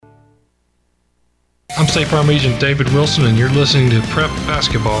I'm State Farm Agent David Wilson, and you're listening to Prep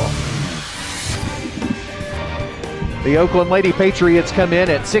Basketball. The Oakland Lady Patriots come in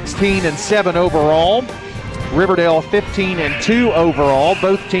at 16-7 overall. Riverdale 15-2 overall.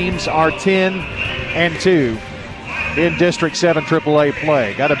 Both teams are 10-2 in District 7 AAA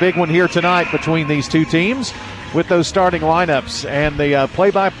play. Got a big one here tonight between these two teams with those starting lineups and the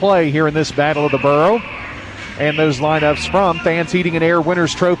play-by-play here in this Battle of the Borough. And those lineups from Fans Heating and Air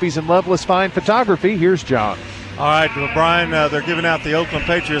Winners Trophies and Loveless Fine Photography. Here's John. All right, well, Brian, they're giving out the Oakland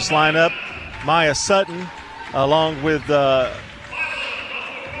Patriots lineup. Maya Sutton, along with, I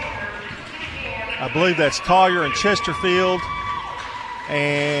believe that's Collier and Chesterfield,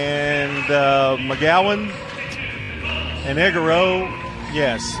 and McGowan and Egero.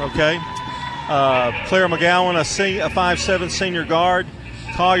 Yes, okay. Claire McGowan, a 5'7" senior guard.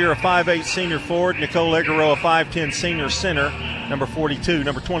 Collier, a 5'8" senior forward. Nicole Egero, a 5'10" senior center. Number 42.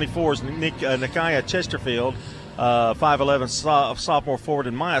 Number 24 is Nikaya Chesterfield, 5'11" sophomore forward.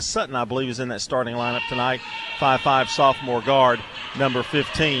 And Maya Sutton, I believe, is in that starting lineup tonight. 5'5" sophomore guard, number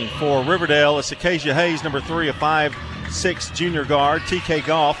 15. For Riverdale, it's Acacia Hayes, number 3, a 5'6" junior guard. TK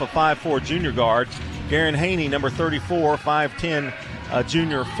Goff, a 5'4" junior guard. Garen Haney, number 34, 5'10"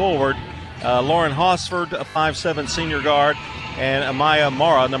 junior forward. Lauren Hosford, a 5'7" senior guard. And Amaya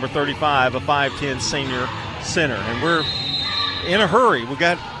Mara, number 35, a 5'10" senior center. And we're in a hurry. We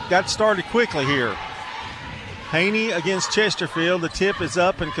got started quickly here. Haney against Chesterfield. The tip is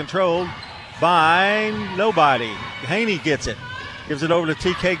up and controlled by nobody. Haney gets it. Gives it over to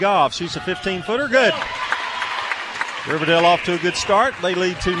TK Goff. Shoots a 15-footer. Good. Riverdale off to a good start. They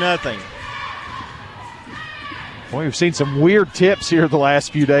lead 2-0. Well, we've seen some weird tips here the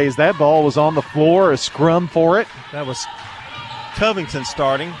last few days. That ball was on the floor, a scrum for it. That was Covington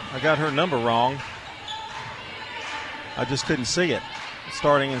starting. I got her number wrong. I just couldn't see it.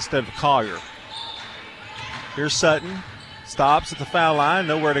 Starting instead of Collier. Here's Sutton. Stops at the foul line.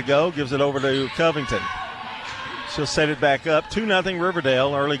 Nowhere to go. Gives it over to Covington. She'll set it back up. 2-0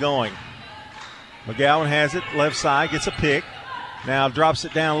 Riverdale early going. McGowan has it. Left side. Gets a pick. Now drops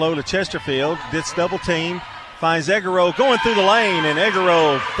it down low to Chesterfield. Gets double teamed. Finds Egero going through the lane. And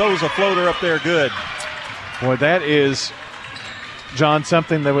Egero throws a floater up there good. Boy, that is, John,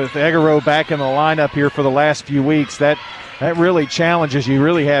 something that with Egero back in the lineup here for the last few weeks, that really challenges you.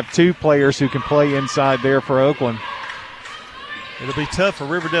 Really have two players who can play inside there for Oakland. It'll be tough for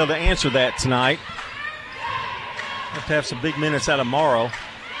Riverdale to answer that tonight. Have to have some big minutes out of Morrow.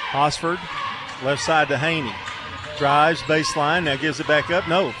 Hosford, left side to Haney. Drives, baseline, now gives it back up.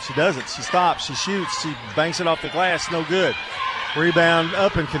 No, she doesn't. She stops, she shoots, she banks it off the glass, no good. Rebound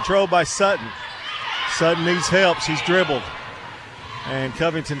up and controlled by Sutton. Sutton needs help, she's dribbled. And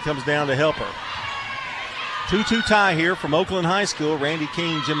Covington comes down to help her. 2-2 tie here from Oakland High School, Randy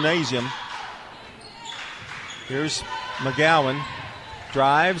King Gymnasium. Here's McGowan.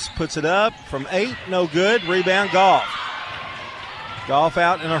 Drives, puts it up from 8, no good. Rebound, Goff. Goff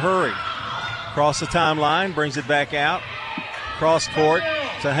out in a hurry. Across the timeline, brings it back out. Cross court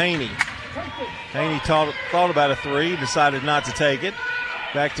to Haney. Haney thought about a three, decided not to take it.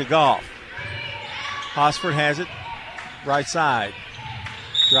 Back to Goff. Hosford has it, right side.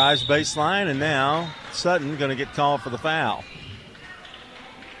 Drives baseline, and now Sutton going to get called for the foul.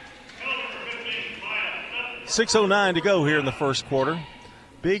 6:09 to go here in the first quarter.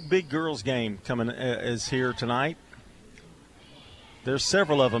 Big girls game coming is here tonight. There's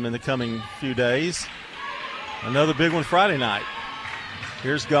several of them in the coming few days. Another big one Friday night.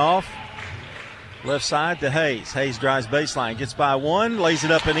 Here's Goff. Left side to Hayes. Hayes drives baseline, gets by one, lays it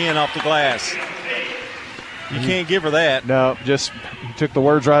up and in off the glass. You can't give her that. No, just took the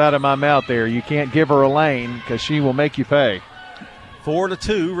words right out of my mouth there. You can't give her a lane because she will make you pay.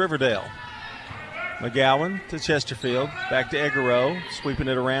 4-2 Riverdale. McGowan to Chesterfield. Back to Egero. Sweeping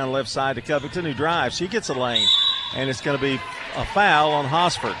it around left side to Covington, who drives. She gets a lane. And it's going to be a foul on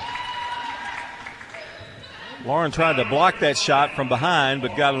Hosford. Lauren tried to block that shot from behind,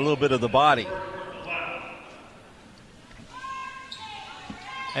 but got a little bit of the body.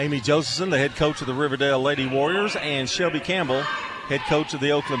 Amy Josephson, the head coach of the Riverdale Lady Warriors, and Shelby Campbell, head coach of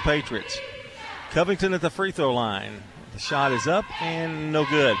the Oakland Patriots. Covington at the free throw line. The shot is up and no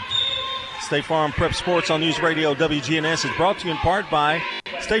good. State Farm Prep Sports on News Radio WGNS is brought to you in part by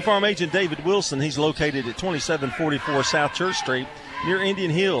State Farm agent David Wilson. He's located at 2744 South Church Street near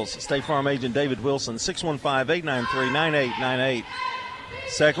Indian Hills. State Farm agent David Wilson, 615-893-9898.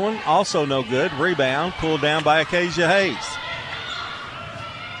 Second one, also no good. Rebound pulled down by Acacia Hayes.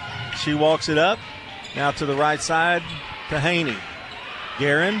 She walks it up. Now to the right side to Haney.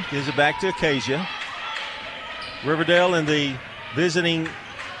 Guerin gives it back to Acacia. Riverdale in the visiting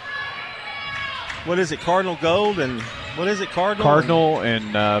what is it, Cardinal Gold and what is it, Cardinal? Cardinal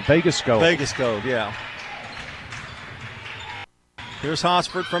and Vegas Gold. Vegas Gold, yeah. Here's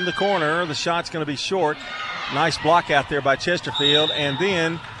Hosford from the corner. The shot's going to be short. Nice block out there by Chesterfield, and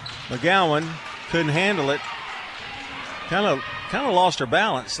then McGowan couldn't handle it. Kind of lost her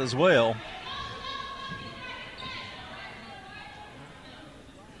balance as well.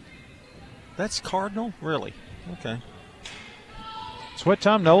 That's Cardinal? Really? Okay. It's what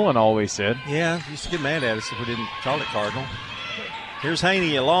Tom Nolan always said. Yeah, he used to get mad at us if we didn't call it Cardinal. Here's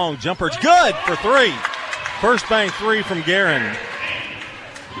Haney, a long jumper. It's good for three. First bank three from Guerin.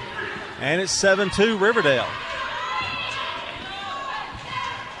 And it's 7-2 Riverdale.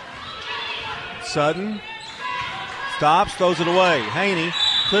 Sutton stops, throws it away. Haney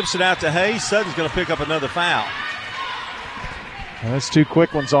clips it out to Hayes. Sutton's going to pick up another foul. That's two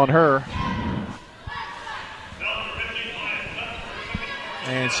quick ones on her.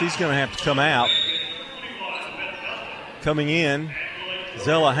 And she's going to have to come out. Coming in,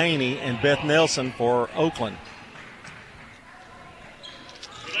 Zella Haney and Beth Nelson for Oakland.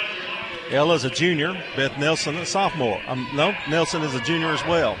 Ella's a junior. Beth Nelson a sophomore. No, Nelson is a junior as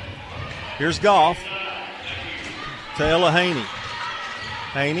well. Here's Goff to Ella Haney.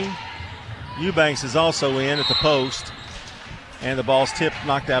 Haney. Eubanks is also in at the post. And the ball's tipped,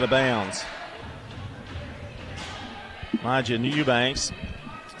 knocked out of bounds. Mind you, Eubanks,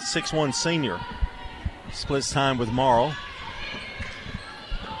 6'1" senior. Splits time with Morrow.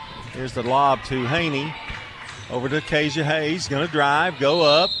 Here's the lob to Haney. Over to Kezia Hayes. Going to drive, go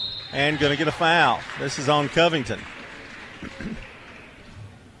up, and going to get a foul. This is on Covington.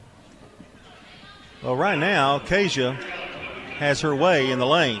 Well, right now, Kezia has her way in the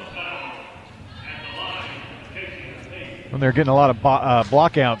lane. Well, they're getting a lot of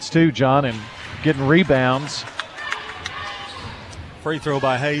blockouts too, John, and getting rebounds. Free throw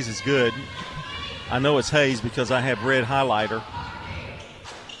by Hayes is good. I know it's Hayes because I have red highlighter.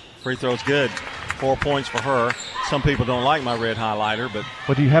 Free throw's good. 4 points for her. Some people don't like my red highlighter, but.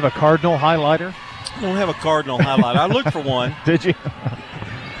 Well, do you have a Cardinal highlighter? I don't have a Cardinal highlighter. I looked for one. Did you?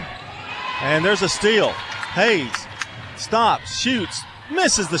 And there's a steal. Hayes stops, shoots,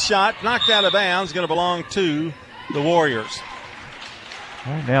 misses the shot, knocked out of bounds. Going to belong to the Warriors.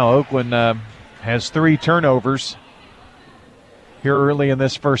 Well, now Oakland has 3 turnovers here early in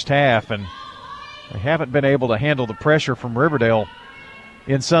this first half, and they haven't been able to handle the pressure from Riverdale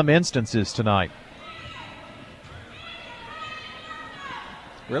in some instances tonight.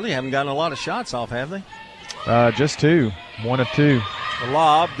 Really haven't gotten a lot of shots off, have they? Just 2. 1 of 2. The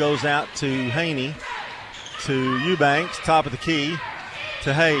lob goes out to Haney, to Eubanks, top of the key,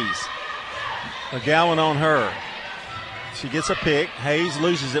 to Hayes. McGowan on her. She gets a pick. Hayes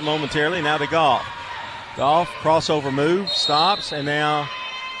loses it momentarily. Now to Goff. Goff, crossover move, stops, and now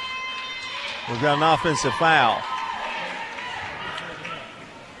we've got an offensive foul.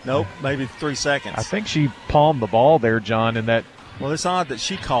 Nope, maybe 3 seconds. I think she palmed the ball there, John, in that. Well, it's odd that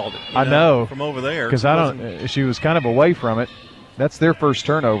she called it. I know. From over there. Because she was kind of away from it. That's their first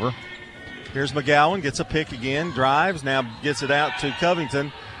turnover. Here's McGowan, gets a pick again, drives, now gets it out to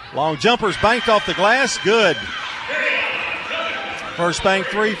Covington. Long jumpers banked off the glass, good. First bank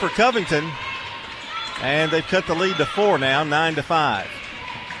 3 for Covington. And they've cut the lead to 4 now, 9-5.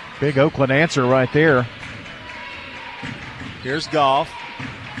 Big Oakland answer right there. Here's Goff.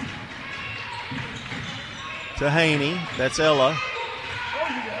 To Haney. That's Ella.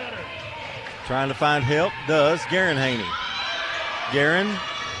 Trying to find help. Does. Guerin Haney. Guerin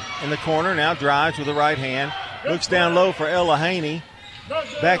in the corner. Now drives with the right hand. Looks down low for Ella Haney.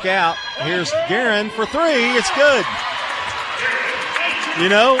 Back out. Here's Guerin for 3. It's good. You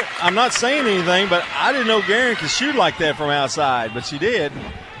know, I'm not saying anything, but I didn't know Guerin could shoot like that from outside, but she did.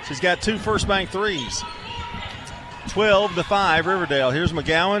 She's got 2 first bank threes. 12-5 Riverdale. Here's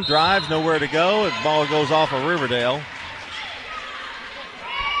McGowan, drives, nowhere to go. The ball goes off of Riverdale.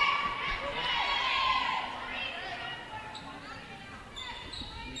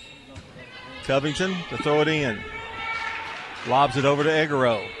 Covington to throw it in. Lobs it over to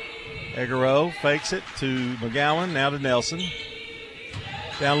Egero. Egero fakes it to McGowan, now to Nelson.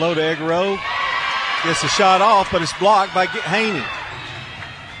 Down low to Egero. Gets the shot off, but it's blocked by Haney.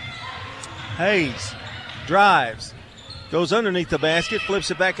 Hayes drives. Goes underneath the basket,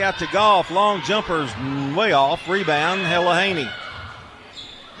 flips it back out to Goff. Long jumpers way off. Rebound, Ella Haney.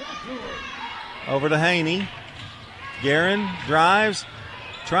 Over to Haney. Guerin drives.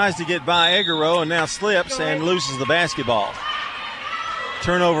 Tries to get by Egero and now slips and loses the basketball.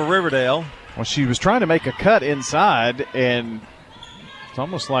 Turnover Riverdale. Well, she was trying to make a cut inside, and it's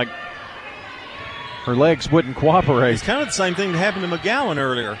almost like her legs wouldn't cooperate. It's kind of the same thing that happened to McGowan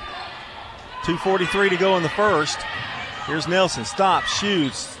earlier. 2:43 to go in the first. Here's Nelson. Stops,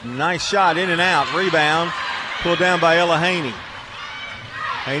 shoots. Nice shot, in and out. Rebound. Pulled down by Ella Haney.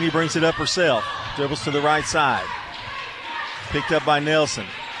 Haney brings it up herself. Dribbles to the right side. Picked up by Nelson.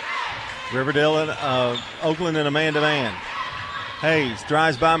 Riverdale and Oakland in a man-to-man. Hayes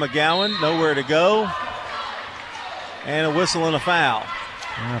drives by McGowan. Nowhere to go. And a whistle and a foul.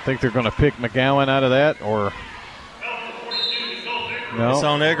 I think they're going to pick McGowan out of that, or no. It's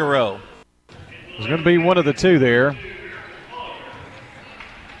on Egaro. There's going to be one of the two there.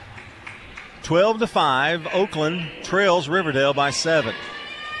 12-5. Oakland trails Riverdale by 7.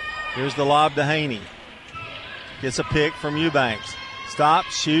 Here's the lob to Haney. Gets a pick from Eubanks.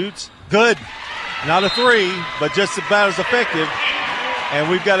 Stops, shoots. Good. Not a three, but just about as effective. And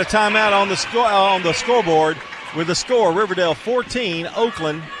we've got a timeout on the scoreboard with the score: Riverdale 14,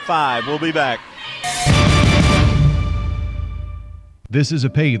 Oakland 5. We'll be back. This is a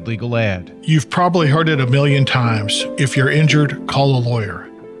paid legal ad. You've probably heard it a million times. If you're injured, call a lawyer.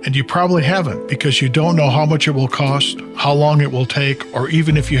 And you probably haven't, because you don't know how much it will cost, how long it will take, or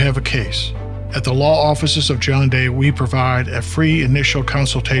even if you have a case. At the law offices of John Day, we provide a free initial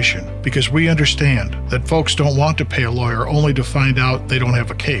consultation because we understand that folks don't want to pay a lawyer only to find out they don't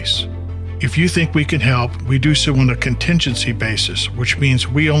have a case. If you think we can help, we do so on a contingency basis, which means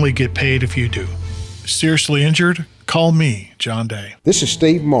we only get paid if you do. Seriously injured? Call me, John Day. This is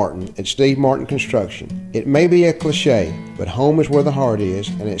Steve Martin at Steve Martin Construction. It may be a cliche, but home is where the heart is,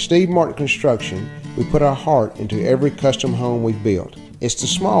 and at Steve Martin Construction, we put our heart into every custom home we've built. It's the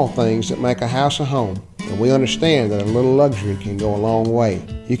small things that make a house a home, and we understand that a little luxury can go a long way.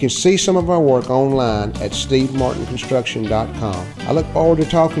 You can see some of our work online at stevemartinconstruction.com. I look forward to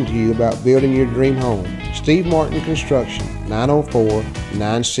talking to you about building your dream home. Steve Martin Construction,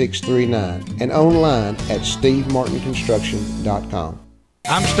 904-9639, and online at stevemartinconstruction.com.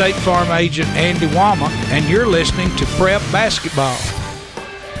 I'm State Farm Agent Andy Wama, and you're listening to Prep Basketball.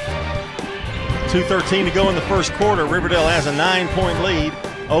 2:13 to go in the first quarter. Riverdale has a 9-point lead.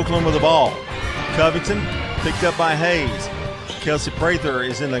 Oakland with the ball. Covington picked up by Hayes. Kelsey Prather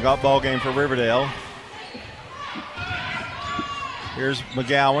is in the ball game for Riverdale. Here's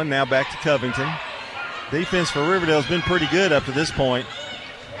McGowan, now back to Covington. Defense for Riverdale has been pretty good up to this point.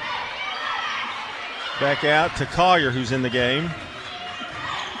 Back out to Collier, who's in the game.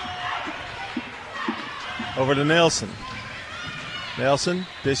 Over to Nelson. Nelson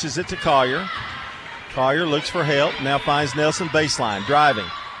dishes it to Collier. Collier looks for help, now finds Nelson baseline, driving.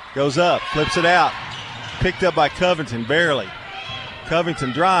 Goes up, flips it out. Picked up by Covington, barely.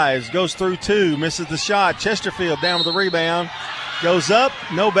 Covington drives, goes through two, misses the shot. Chesterfield down with the rebound. Goes up,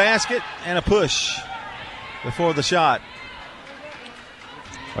 no basket, and a push before the shot.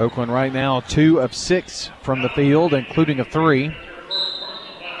 Oakland right now 2 of 6 from the field, including a 3.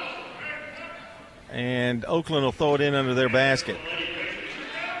 And Oakland will throw it in under their basket.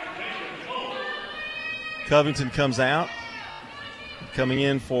 Covington comes out. Coming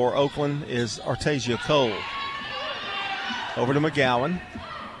in for Oakland is Artesia Cole. Over to McGowan.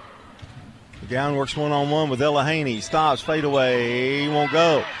 McGowan works one-on-one with Ella Haney. Stops, fade away, he won't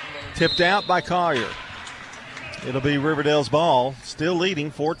go. Tipped out by Collier. It'll be Riverdale's ball, still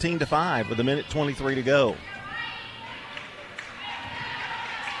leading 14-5 with 1:23 to go.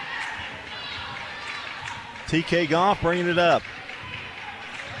 TK Goff bringing it up.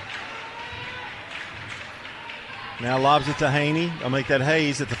 Now lobs it to Haney. I'll make that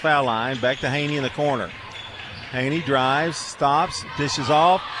Hayes at the foul line. Back to Haney in the corner. Haney drives, stops, dishes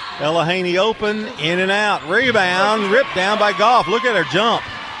off. Ella Haney open, in and out. Rebound, ripped down by Goff. Look at her jump.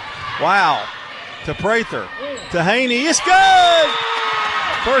 Wow. To Prather. To Haney. It's good!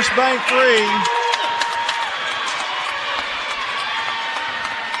 First bank three.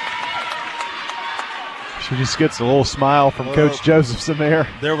 She just gets a little smile from Coach Josephson there.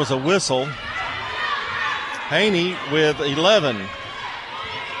 There was a whistle. Haney with 11.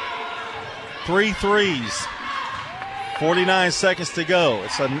 3 threes. 49 seconds to go.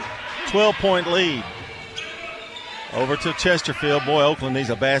 It's a 12-point lead. Over to Chesterfield. Boy, Oakland needs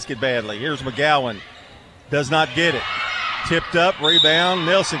a basket badly. Here's McGowan. Does not get it. Tipped up, rebound.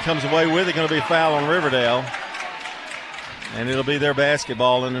 Nelson comes away with it. Going to be a foul on Riverdale. And it'll be their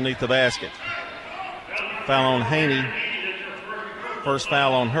basketball underneath the basket. Foul on Haney. First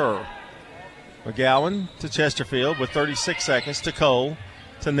foul on her. McGowan to Chesterfield with 36 seconds to Cole.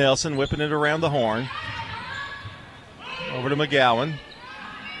 To Nelson, whipping it around the horn. Over to McGowan.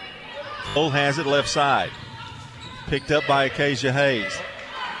 Cole has it left side. Picked up by Acacia Hayes.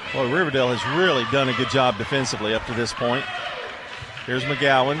 Boy, Riverdale has really done a good job defensively up to this point. Here's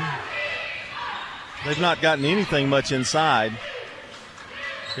McGowan. They've not gotten anything much inside.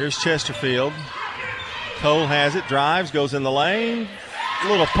 Here's Chesterfield. Cole has it, drives, goes in the lane. A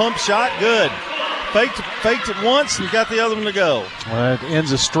little pump shot, good. Faked it once and got the other one to go. Well, it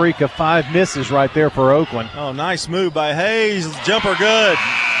ends a streak of 5 misses right there for Oakland. Oh, nice move by Hayes. Jumper good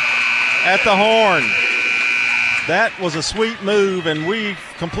at the horn. That was a sweet move, and we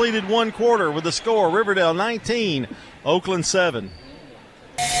completed one quarter with the score. Riverdale 19, Oakland 7.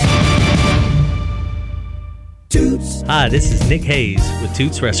 Hi, this is Nick Hayes with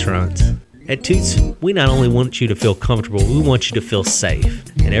Toots Restaurants. At Toots, we not only want you to feel comfortable, we want you to feel safe.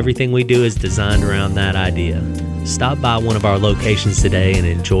 And everything we do is designed around that idea. Stop by one of our locations today and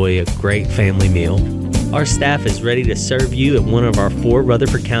enjoy a great family meal. Our staff is ready to serve you at one of our 4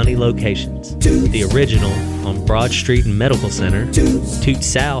 Rutherford County locations. The Original on Broad Street and Medical Center, Toots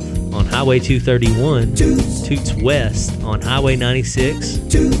South on Highway 231, Toots West on Highway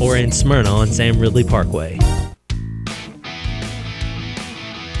 96, or in Smyrna on Sam Ridley Parkway.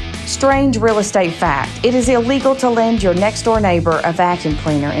 Strange real estate fact. It is illegal to lend your next-door neighbor a vacuum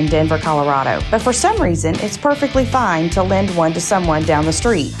cleaner in Denver, Colorado. But for some reason, it's perfectly fine to lend one to someone down the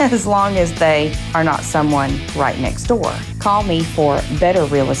street, as long as they are not someone right next door. Call me for better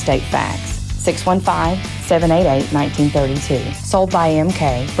real estate facts. 615-788-1932. Sold by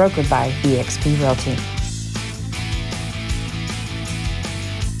MK, brokered by eXp Realty.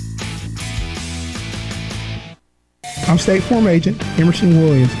 I'm State Farm Agent Emerson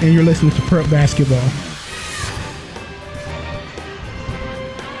Williams, and you're listening to Prep Basketball.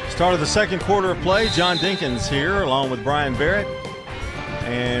 Start of the second quarter of play. John Dinkins here along with Brian Barrett.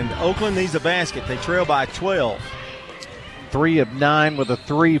 And Oakland needs a basket. They trail by 12. 3 of 9 with a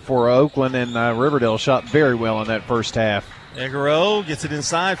 3 for Oakland, and Riverdale shot very well in that first half. Egaro gets it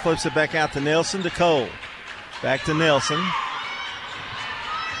inside, flips it back out to Nelson, to Cole. Back to Nelson.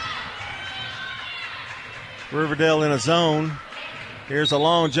 Riverdale in a zone. Here's a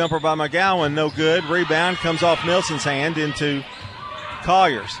long jumper by McGowan, no good. Rebound comes off Nelson's hand into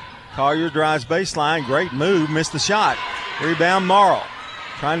Colliers. Colliers drives baseline, great move, missed the shot. Rebound Morrow,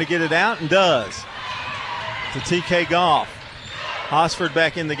 trying to get it out and does. To TK Goff. Hosford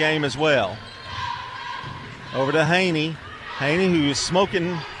back in the game as well. Over to Haney. Haney, who is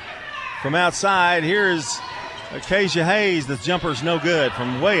smoking from outside. Here's Acacia Hayes. The jumper's no good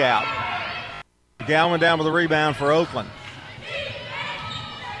from way out. McGowan down with the rebound for Oakland.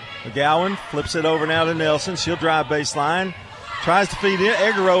 McGowan flips it over now to Nelson. She'll drive baseline. Tries to feed it.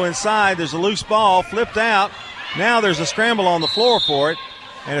 Egaro inside. There's a loose ball. Flipped out. Now there's a scramble on the floor for it.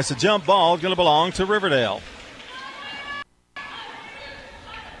 And it's a jump ball going to belong to Riverdale.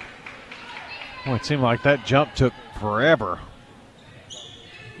 Well, it seemed like that jump took forever.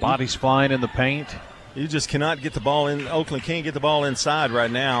 Bodies flying in the paint. You just cannot get the ball in. Oakland can't get the ball inside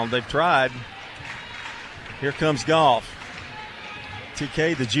right now. They've tried. Here comes Goff.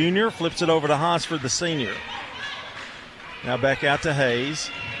 TK, the junior, flips it over to Hosford, the senior. Now back out to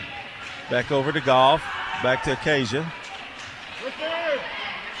Hayes. Back over to Goff. Back to Acacia.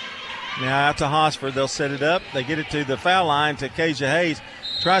 Now out to Hosford. They'll set it up. They get it to the foul line to Acacia Hayes.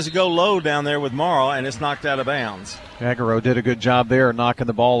 Tries to go low down there with Morrow, and it's knocked out of bounds. Egaro did a good job there knocking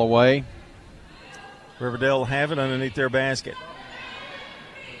the ball away. Riverdale will have it underneath their basket.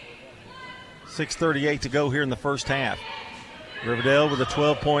 6:38 to go here in the first half. Riverdale with a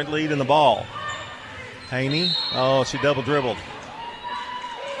 12-point lead in the ball. Haney, she double dribbled.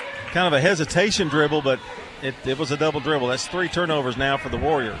 Kind of a hesitation dribble, but it was a double dribble. That's 3 turnovers now for the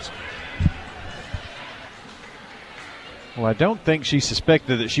Warriors. Well, I don't think she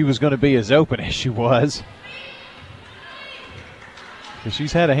suspected that she was going to be as open as she was. Because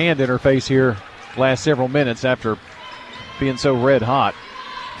she's had a hand in her face here last several minutes after being so red hot.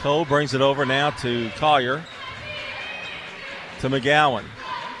 Cole brings it over now to Collier. To McGowan.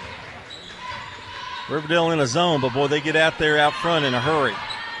 Riverdale in a zone, but boy, they get out there out front in a hurry.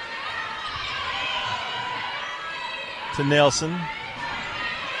 To Nelson.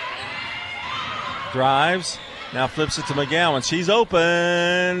 Drives. Now flips it to McGowan. She's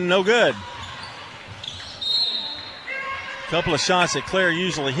open. No good. A couple of shots that Claire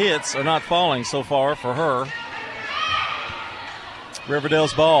usually hits are not falling so far for her.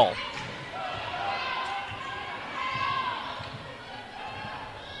 Riverdale's ball.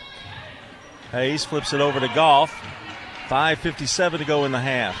 Hayes flips it over to Goff. 5:57 to go in the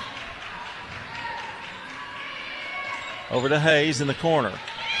half. Over to Hayes in the corner.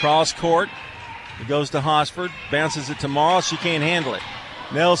 Cross court. It goes to Hosford. Bounces it to Morrow. She can't handle it.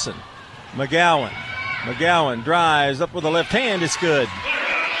 Nelson. McGowan. McGowan drives up with the left hand. It's good.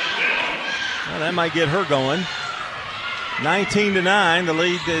 Well, that might get her going. 19-9. The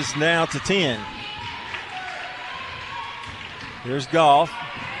lead is now to 10. Here's Goff.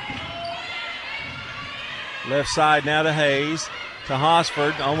 Left side now to Hayes. To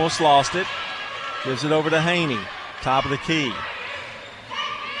Hosford. Almost lost it. Gives it over to Haney. Top of the key.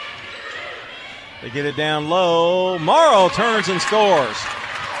 They get it down low. Morrow turns and scores.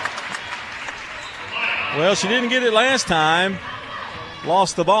 Well, she didn't get it last time.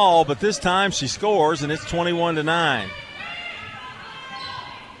 Lost the ball, but this time she scores, and it's 21-9.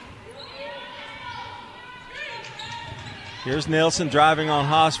 Here's Nelson driving on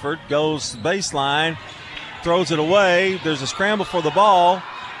Hosford. Goes baseline. Throws it away. There's a scramble for the ball,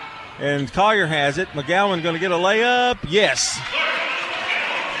 and Collier has it. McGowan going to get a layup. Yes.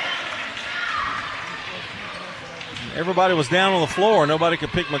 Everybody was down on the floor. Nobody could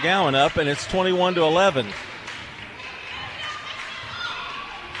pick McGowan up, and it's 21-11.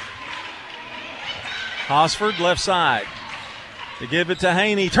 Hosford left side. They give it to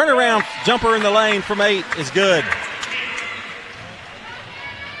Haney. Turnaround jumper in the lane from 8 is good.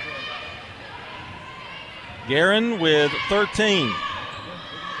 Guerin with 13.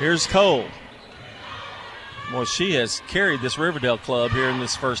 Here's Cole. Boy, she has carried this Riverdale club here in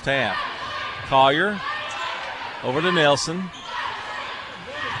this first half. Collier over to Nelson.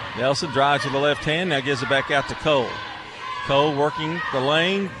 Nelson drives with the left hand, now gives it back out to Cole. Cole working the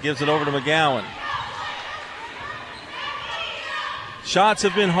lane, gives it over to McGowan. Shots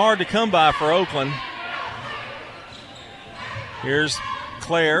have been hard to come by for Oakland. Here's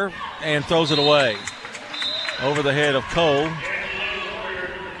Claire and throws it away. Over the head of Cole.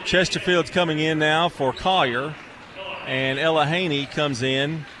 Chesterfield's coming in now for Collier. And Ella Haney comes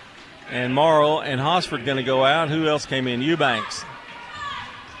in. And Morrow and Hosford going to go out. Who else came in? Eubanks.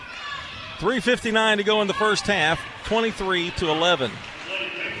 3:59 to go in the first half. 23-11.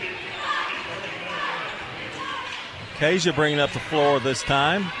 Kasia bringing up the floor this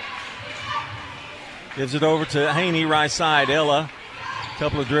time. Gives it over to Haney, right side. Ella,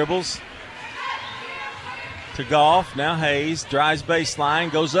 couple of dribbles. To Goff, now Hayes, drives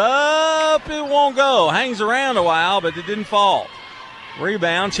baseline, goes up, it won't go. Hangs around a while, but it didn't fall.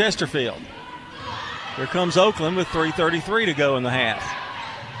 Rebound, Chesterfield. Here comes Oakland with 3:33 to go in the half.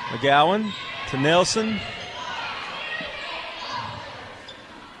 McGowan to Nelson.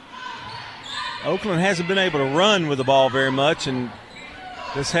 Oakland hasn't been able to run with the ball very much, and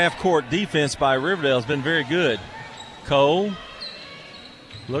this half-court defense by Riverdale has been very good. Cole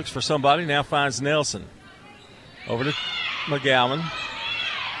looks for somebody, now finds Nelson. Over to McGowan.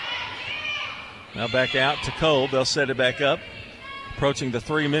 Now back out to Cole. They'll set it back up. Approaching the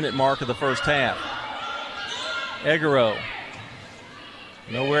 3-minute mark of the first half. Egero.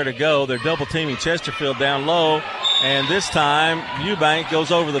 Nowhere to go. They're double-teaming Chesterfield down low. And this time, Eubank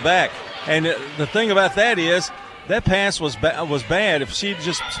goes over the back. And the thing about that is, that pass was bad. If she'd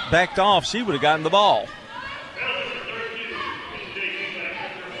just backed off, she would have gotten the ball.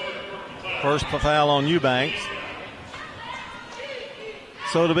 First foul on Eubanks.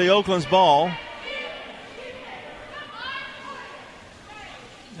 So it'll be Oakland's ball.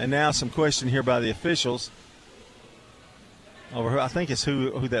 And now some question here by the officials. Over, I think it's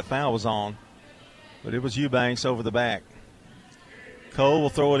who that foul was on. But it was Eubanks over the back. Cole will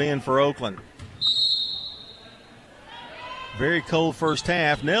throw it in for Oakland. Very cold first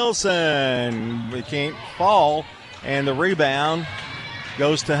half. Nelson, we can't fall. And the rebound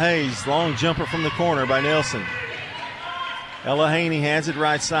goes to Hayes. Long jumper from the corner by Nelson. Ella Haney has it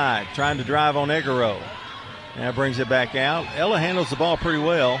right side, trying to drive on Egero. Now brings it back out. Ella handles the ball pretty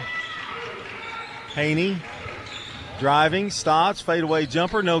well. Haney driving, stops, fadeaway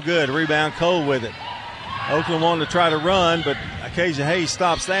jumper, no good. Rebound, Cole with it. Oakland wanting to try to run, but Acacia Hayes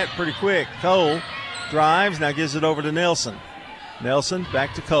stops that pretty quick. Cole drives, now gives it over to Nelson. Nelson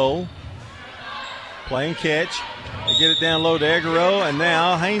back to Cole. Playing catch. They get it down low to Egero, and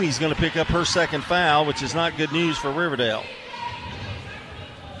now Haney's going to pick up her second foul, which is not good news for Riverdale.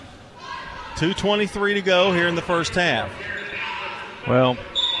 2:23 to go here in the first half. Well,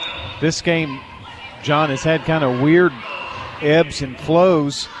 this game, John, has had kind of weird ebbs and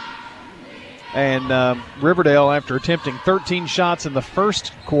flows. And Riverdale, after attempting 13 shots in the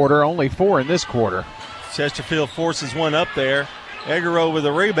first quarter, only 4 in this quarter. Chesterfield forces one up there. Egero with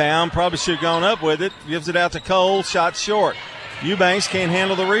a rebound, probably should have gone up with it. Gives it out to Cole, shot short. Eubanks can't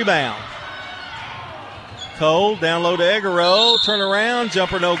handle the rebound. Cole down low to Egero, turn around,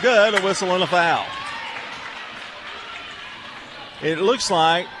 jumper no good, a whistle and a foul. It looks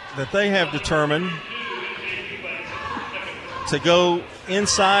like that they have determined to go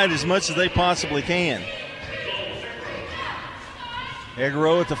inside as much as they possibly can.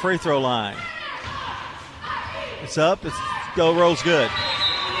 Egero at the free throw line. It's up, it's go, rolls good.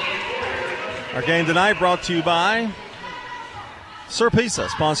 Our game tonight brought to you by Sir Pizza,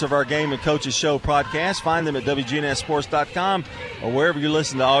 sponsor of our Game and Coaches Show podcast. Find them at WGNSSports.com or wherever you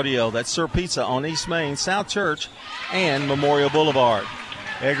listen to audio. That's Sir Pizza on East Main, South Church, and Memorial Boulevard.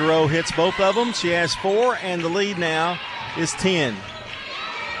 Egero hits both of them. She has 4, and the lead now is 10.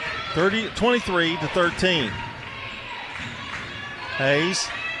 23-13. Hayes,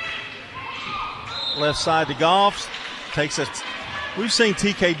 left side to Goff, takes a. We've seen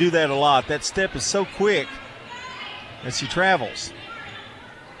TK do that a lot. That step is so quick as she travels.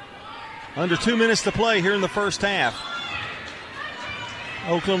 Under 2 minutes to play here in the first half.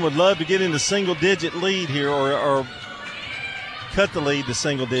 Oakland would love to get into single-digit lead here, or cut the lead to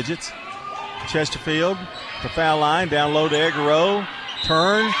single digits. Chesterfield to foul line, down low to Egero.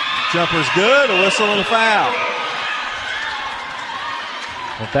 Turn, jumper's good, a whistle and a foul.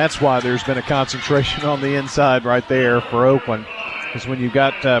 Well, that's why there's been a concentration on the inside right there for Oakland, because when you've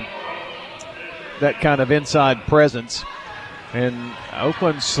got that kind of inside presence, and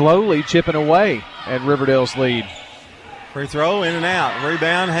Oakland slowly chipping away at Riverdale's lead. Free throw, in and out.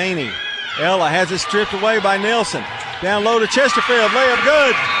 Rebound, Haney. Ella has it stripped away by Nelson. Down low to Chesterfield. Layup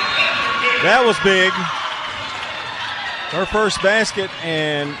good. That was big. Her first basket,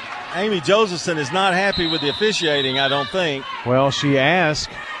 and Amy Josephson is not happy with the officiating, I don't think. Well, she asked.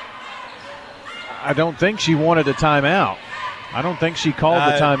 I don't think she wanted a timeout. I don't think she called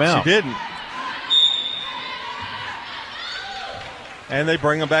the timeout. She didn't. And they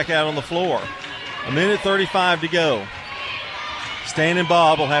bring them back out on the floor. 1:35 to go. Standing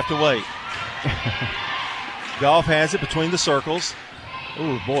Bob will have to wait. Goff has it between the circles.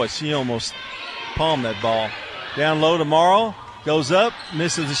 Ooh, boy, she almost palmed that ball. Down low to Morrow. Goes up,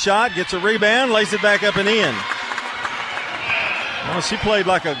 misses the shot, gets a rebound, lays it back up and in. Well, she played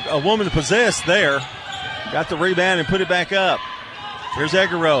like a woman possessed there. Got the rebound and put it back up. Here's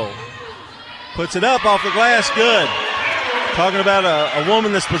Egero. Puts it up off the glass, good. Talking about a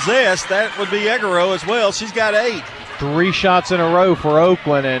woman that's possessed, that would be Egero as well. She's got 8. 3 shots in a row for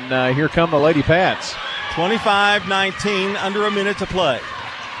Oakland, and here come the Lady Pats. 25-19, under a minute to play.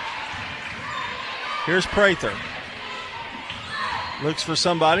 Here's Prather. Looks for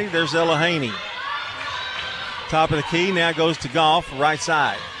somebody. There's Ella Haney. Top of the key, now goes to Goff, right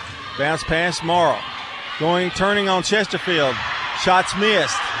side. Bounce pass, Morrow. Turning on Chesterfield. Shots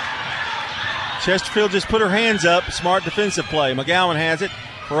missed. Chesterfield just put her hands up. Smart defensive play. McGowan has it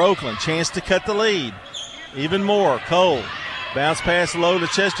for Oakland. Chance to cut the lead. Even more. Cole. Bounce pass low to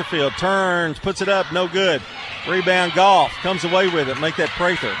Chesterfield. Turns, puts it up, no good. Rebound, Goff. Comes away with it. Make that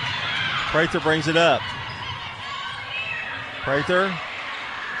Prather. Prather brings it up. Prather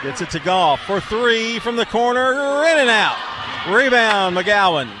gets it to Goff for 3 from the corner. In and out. Rebound,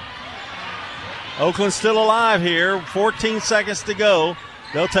 McGowan. Oakland's still alive here. 14 seconds to go.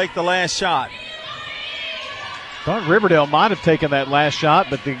 They'll take the last shot. Thought Riverdale might have taken that last shot,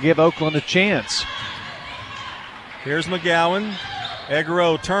 but to give Oakland a chance. Here's McGowan.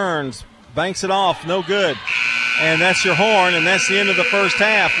 Egero turns, banks it off, no good. And that's your horn, and that's the end of the first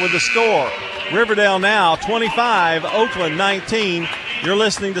half with the score. Riverdale now 25, Oakland 19. You're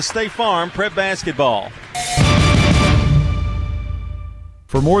listening to State Farm Prep Basketball.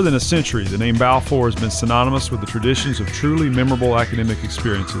 For more than a century, the name Balfour has been synonymous with the traditions of truly memorable academic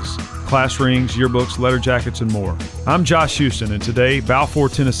experiences, class rings, yearbooks, letter jackets, and more. I'm Josh Houston, and today, Balfour,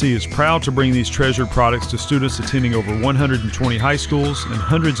 Tennessee is proud to bring these treasured products to students attending over 120 high schools and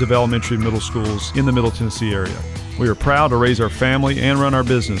hundreds of elementary and middle schools in the Middle Tennessee area. We are proud to raise our family and run our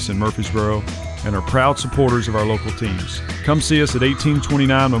business in Murfreesboro and are proud supporters of our local teams. Come see us at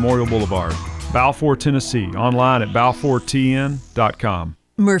 1829 Memorial Boulevard, Balfour, Tennessee, online at balfourtn.com.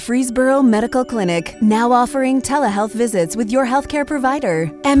 Murfreesboro Medical Clinic, now offering telehealth visits with your healthcare provider.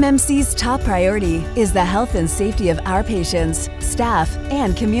 MMC's top priority is the health and safety of our patients, staff,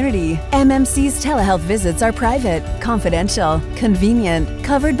 and community. MMC's telehealth visits are private, confidential, convenient,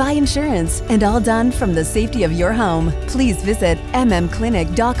 covered by insurance, and all done from the safety of your home. Please visit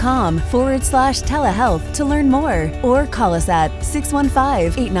mmclinic.com/telehealth to learn more, or call us at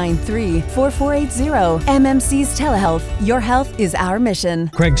 615-893-4480. MMC's Telehealth, your health is our mission.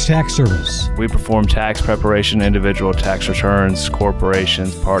 Craig's Tax Service. We perform tax preparation, individual tax returns,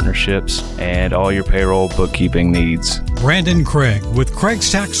 corporations, partnerships, and all your payroll bookkeeping needs. Brandon Craig with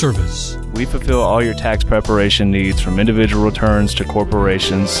Craig's Tax Service. We fulfill all your tax preparation needs from individual returns to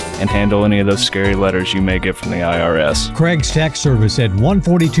corporations and handle any of those scary letters you may get from the IRS. Craig's Tax Service at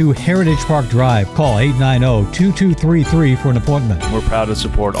 142 Heritage Park Drive. Call 890-2233 for an appointment. We're proud to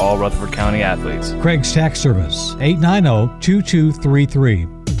support all Rutherford County athletes. Craig's Tax Service, 890-2233.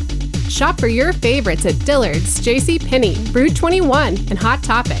 Shop for your favorites at Dillard's, JCPenney, Route 21, and Hot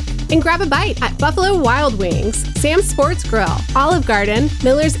Topic. and grab a bite at Buffalo Wild Wings, Sam's Sports Grill, Olive Garden,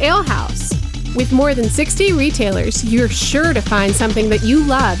 Miller's Ale House. With more than 60 retailers, you're sure to find something that you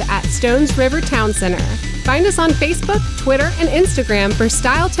love at Stones River Town Center. Find us on Facebook, Twitter, and Instagram for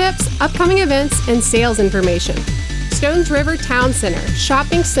style tips, upcoming events, and sales information. Stones River Town Center,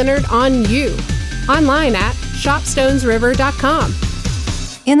 shopping centered on you. Online at shopstonesriver.com.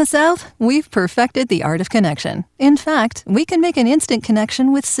 In the South, we've perfected the art of connection. In fact, we can make an instant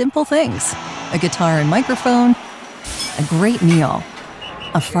connection with simple things. A guitar and microphone, a great meal,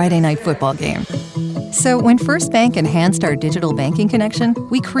 a Friday night football game. So when First Bank enhanced our digital banking connection,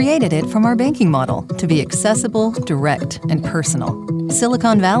 we created it from our banking model to be accessible, direct, and personal.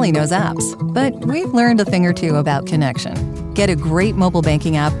 Silicon Valley knows apps, but we've learned a thing or two about connection. Get a great mobile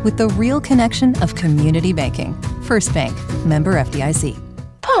banking app with the real connection of community banking. First Bank, member FDIC.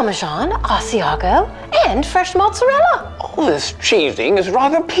 Parmesan, Asiago, and fresh mozzarella. All this cheesing is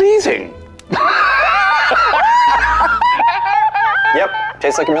rather pleasing. Yep,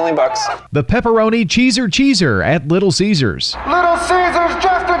 tastes like $1 million. The Pepperoni Cheeser at Little Caesars. Little Caesars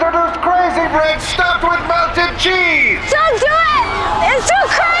just introduced Crazy Bread stuffed with melted cheese. Don't do it! It's too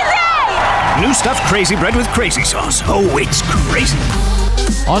crazy! New stuffed Crazy Bread with crazy sauce. Oh, it's crazy.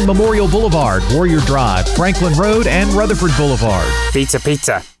 On Memorial Boulevard, Warrior Drive, Franklin Road, and Rutherford Boulevard.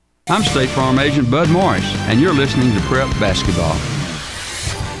 Pizza. I'm State Farm Agent Bud Morris, and you're listening to Prep Basketball.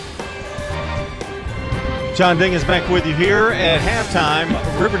 John Dingens back with you here at halftime.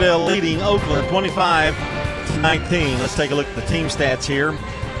 Riverdale leading Oakland 25-19. Let's take a look at the team stats here.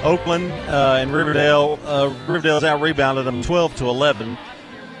 Oakland and Riverdale. Riverdale's out-rebounded them 12-11.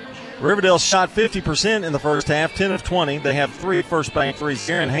 Riverdale shot 50% in the first half, 10 of 20. They have 3 First Bank threes.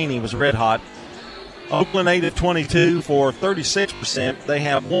 Aaron Haney was red hot. Oakland 8 of 22 for 36%. They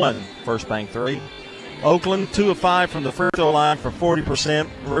have 1 First Bank three. Oakland 2 of 5 from the free throw line for 40%.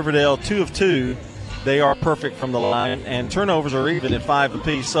 Riverdale 2 of 2. They are perfect from the line, and turnovers are even at 5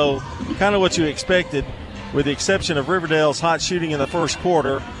 apiece. So kind of what you expected, with the exception of Riverdale's hot shooting in the first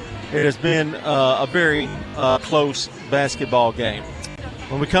quarter. It has been a very close basketball game.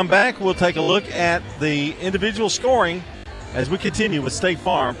 When we come back, we'll take a look at the individual scoring as we continue with State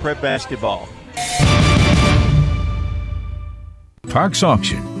Farm Prep Basketball. Parks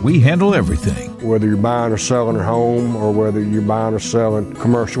Auction. We handle everything. Whether you're buying or selling a home or whether you're buying or selling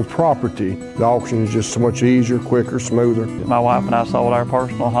commercial property, the auction is just so much easier, quicker, smoother. My wife and I sold our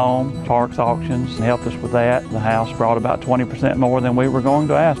personal home. Parks Auctions helped us with that. The house brought about 20% more than we were going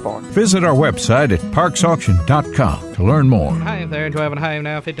to ask for. Visit our website at parksauction.com to learn more. Hi there, 12 and a half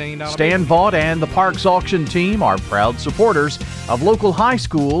now, $15. Stan Vaught and the Parks Auction team are proud supporters of local high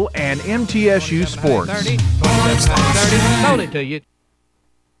school and MTSU sports. 30, sold it to you.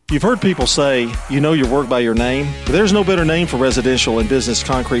 You've heard people say, you know your work by your name, but there's no better name for residential and business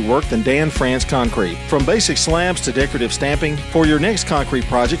concrete work than Dan France Concrete. From basic slabs to decorative stamping, for your next concrete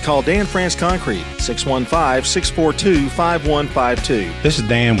project, call Dan France Concrete, 615-642-5152. This is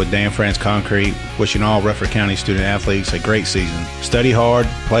Dan with Dan France Concrete, wishing all Rutherford County student athletes a great season. Study hard,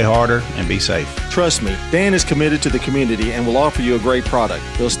 play harder, and be safe. Trust me, Dan is committed to the community and will offer you a great product.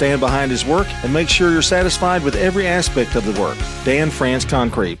 He'll stand behind his work and make sure you're satisfied with every aspect of the work. Dan France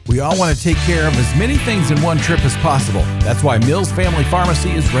Concrete. We all want to take care of as many things in one trip as possible. That's why Mills Family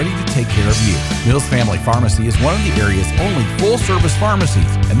Pharmacy is ready to take care of you. Mills Family Pharmacy is one of the area's only full-service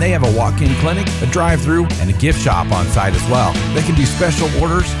pharmacies, and they have a walk-in clinic, a drive-thru, and a gift shop on site as well. They can do special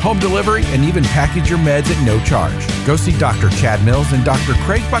orders, home delivery, and even package your meds at no charge. Go see Dr. Chad Mills and Dr.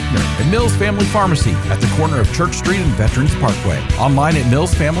 Craig Buckner at Mills Family Pharmacy at the corner of Church Street and Veterans Parkway. Online at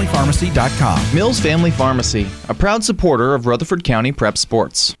millsfamilypharmacy.com. Mills Family Pharmacy, a proud supporter of Rutherford County Prep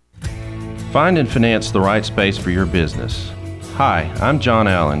Sports. Find and finance the right space for your business. Hi, I'm John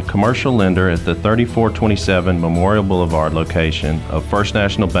Allen, commercial lender at the 3427 Memorial Boulevard location of First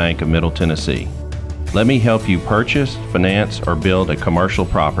National Bank of Middle Tennessee. Let me help you purchase, finance, or build a commercial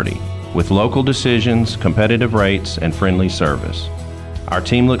property with local decisions, competitive rates, and friendly service. Our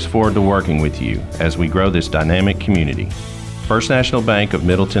team looks forward to working with you as we grow this dynamic community. First National Bank of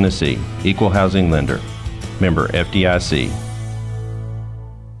Middle Tennessee, Equal Housing Lender. Member FDIC.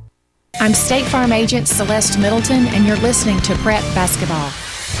 I'm State Farm Agent Celeste Middleton, and you're listening to Prep Basketball.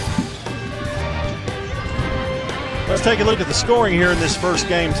 Let's take a look at the scoring here in this first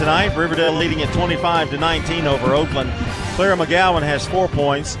game tonight. Riverdale leading at 25-19 over Oakland. Clara McGowan has 4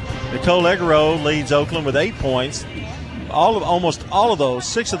 points. Nicole Egaro leads Oakland with 8 points. Almost all of those,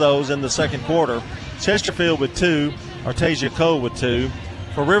 6 of those in the second quarter. Chesterfield with 2, Artasia Cole with 2.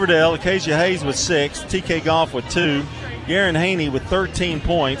 For Riverdale, Acacia Hayes with 6, TK Goff with 2, Garen Haney with 13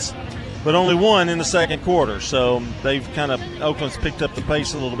 points. but only one in the second quarter. So they've Oakland's picked up the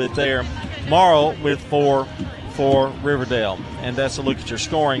pace a little bit there. Morrow with 4 for Riverdale. And that's a look at your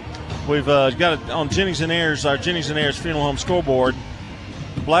scoring. We've got it on Jennings and Ayers, our Jennings and Ayers Funeral Home scoreboard.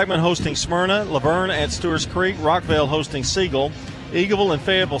 Blackman hosting Smyrna, Laverne at Stewart's Creek, Rockville hosting Siegel. Eagleville and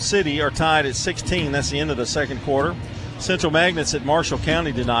Fayetteville City are tied at 16. That's the end of the second quarter. Central Magnets at Marshall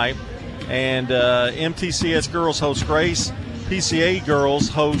County tonight. And MTCS girls host Grace. PCA girls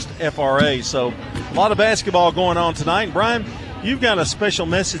host FRA. So a lot of basketball going on tonight. And Brian, you've got a special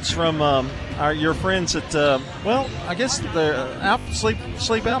message from your friends at, I guess the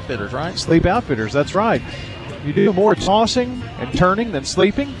Sleep Outfitters, right? Sleep Outfitters, that's right. You do more tossing and turning than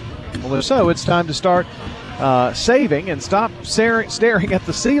sleeping? Well, if so, it's time to start saving and stop staring at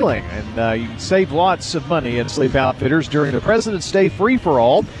the ceiling. And you can save lots of money at Sleep Outfitters during the President's Day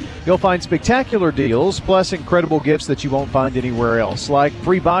free-for-all. You'll find spectacular deals, plus incredible gifts that you won't find anywhere else, like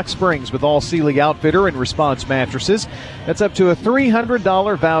free box springs with all Sealy Outfitter and Response mattresses. That's up to a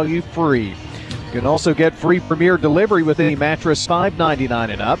 $300 value free. You can also get free Premier delivery with any mattress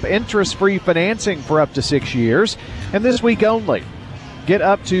 $599 and up, interest-free financing for up to 6 years, and this week only, get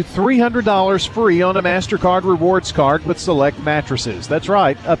up to $300 free on a MasterCard Rewards card with select mattresses. That's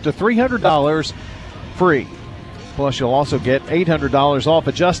right, up to $300 free. Plus, you'll also get $800 off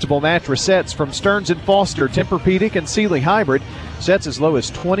adjustable mattress sets from Stearns & Foster, Tempur-Pedic, and Sealy Hybrid. Sets as low as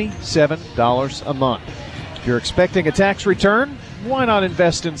 $27 a month. If you're expecting a tax return, why not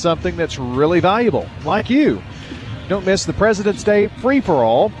invest in something that's really valuable, like you? Don't miss the President's Day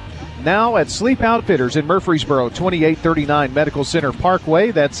free-for-all, now at Sleep Outfitters in Murfreesboro, 2839 Medical Center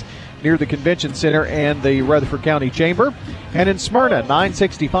Parkway. That's near the Convention Center and the Rutherford County Chamber. And in Smyrna,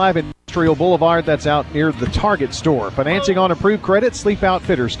 965 Industrial Boulevard. That's out near the Target store. Financing on approved credit,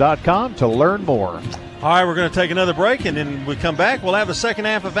 sleepoutfitters.com to learn more. All right, we're going to take another break, and then we come back. We'll have the second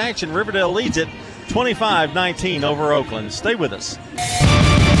half of action. Riverdale leads it 25-19 over Oakland. Stay with us.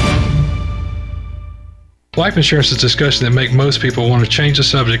 Life insurance is a discussion that make most people want to change the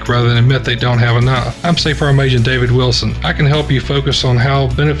subject rather than admit they don't have enough. I'm State Farm Agent David Wilson. I can help you focus on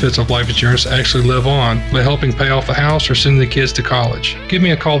how benefits of life insurance actually live on by helping pay off a house or sending the kids to college. Give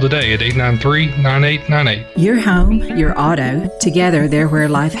me a call today at 893-9898. Your home, your auto, together they're where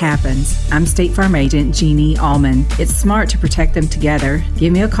life happens. I'm State Farm Agent Jeannie Allman. It's smart to protect them together.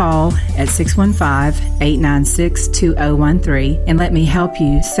 Give me a call at 615-896-2013 and let me help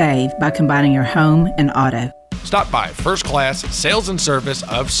you save by combining your home and auto. Stop by First Class Sales and Service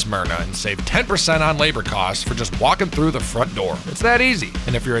of Smyrna and save 10% on labor costs for just walking through the front door. It's that easy.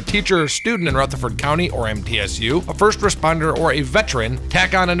 And if you're a teacher or student in Rutherford County or MTSU, a first responder, or a veteran,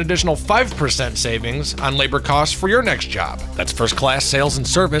 tack on an additional 5% savings on labor costs for your next job. That's First Class Sales and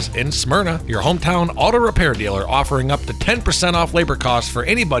Service in Smyrna, your hometown auto repair dealer, offering up to 10% off labor costs for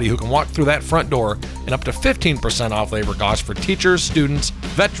anybody who can walk through that front door and up to 15% off labor costs for teachers, students,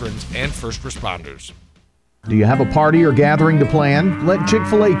 veterans, and first responders. Do you have a party or gathering to plan? Let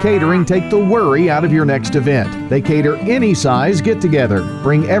Chick-fil-A Catering take the worry out of your next event. They cater any size get-together.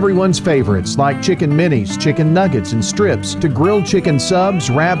 Bring everyone's favorites like chicken minis, chicken nuggets and strips, to grilled chicken subs,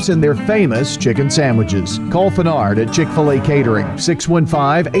 wraps, and their famous chicken sandwiches. Call Fenard at Chick-fil-A Catering,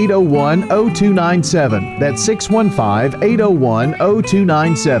 615-801-0297. That's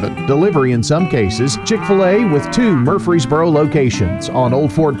 615-801-0297. Delivery in some cases. Chick-fil-A with 2 Murfreesboro locations on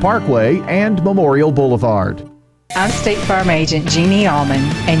Old Fort Parkway and Memorial Boulevard. I'm State Farm Agent Jeannie Allman,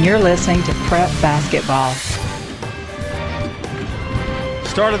 and you're listening to Prep Basketball.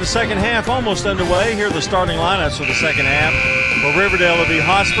 Start of the second half almost underway. Here are the starting lineups for the second half. For Riverdale, it'll be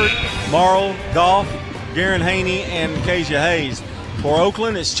Hosford, Morrow, Goff, Garen Haney, and Kezia Hayes. For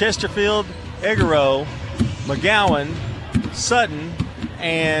Oakland, it's Chesterfield, Egero, McGowan, Sutton,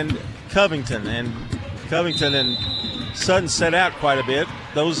 and Covington. And Covington and Sutton set out quite a bit.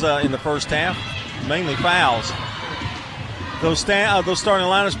 Those in the first half, mainly fouls. Those starting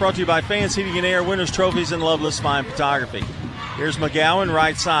lineups brought to you by Fans Heating and Air, Winners Trophies, and Loveless Fine Photography. Here's McGowan,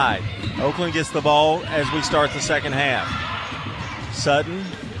 right side. Oakland gets the ball as we start the second half. Sutton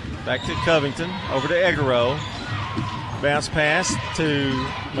back to Covington, over to Egero. Bounce pass to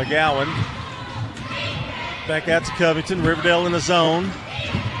McGowan. Back out to Covington. Riverdale in the zone.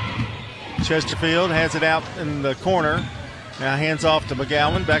 Chesterfield has it out in the corner. Now hands off to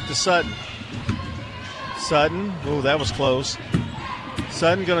McGowan. Back to Sutton. Sutton. Oh, that was close.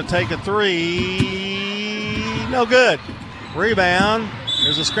 Sutton going to take a three. No good. Rebound.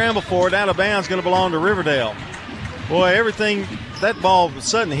 There's a scramble for it. Out of bounds. Going to belong to Riverdale. Boy, everything, that ball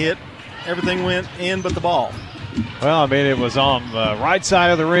Sutton hit, everything went in but the ball. Well, I mean, it was on the right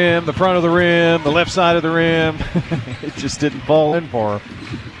side of the rim, the front of the rim, the left side of the rim. It just didn't fall in for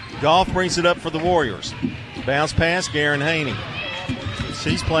her. Goff brings it up for the Warriors. Bounce pass, Garen Haney.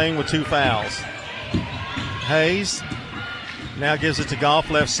 She's playing with 2 fouls. Hayes now gives it to Goff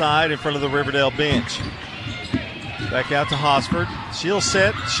left side in front of the Riverdale bench. Back out to Hosford. She'll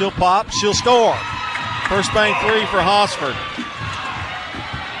set, she'll pop, she'll score. First bank 3 for Hosford.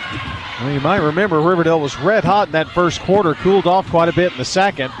 Well, you might remember Riverdale was red hot in that first quarter, cooled off quite a bit in the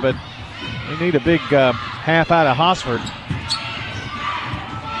second, but they need a big half out of Hosford.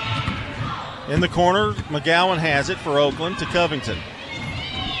 In the corner, McGowan has it for Oakland to Covington.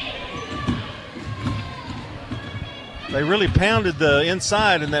 They really pounded the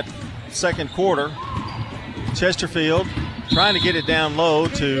inside in that second quarter. Chesterfield trying to get it down low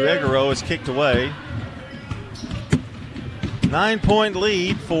to Egero. It's kicked away. 9-point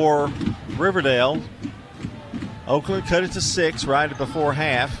lead for Riverdale. Oakland cut it to 6 right before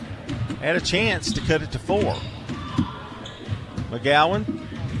half. Had a chance to cut it to 4. McGowan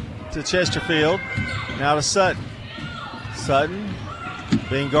to Chesterfield. Now to Sutton. Sutton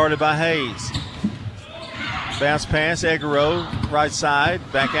being guarded by Hayes. Bounce pass, Egero, right side,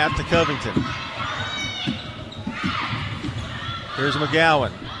 back out to Covington. Here's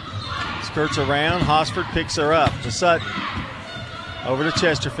McGowan. Skirts around, Hosford picks her up to Sutton. Over to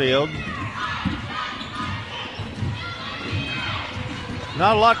Chesterfield.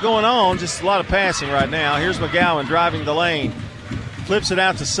 Not a lot going on, just a lot of passing right now. Here's McGowan driving the lane. Flips it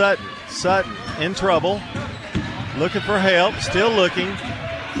out to Sutton. Sutton in trouble. Looking for help, still looking.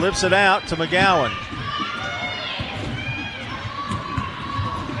 Flips it out to McGowan.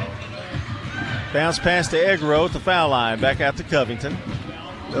 Bounce pass to Egero at the foul line. Back out to Covington.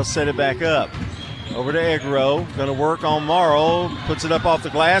 They'll set it back up. Over to Egero. Going to work on Morrow. Puts it up off the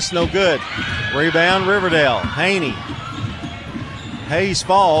glass. No good. Rebound Riverdale. Haney. Hayes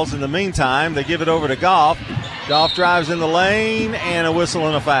falls. In the meantime, they give it over to Goff. Goff drives in the lane and a whistle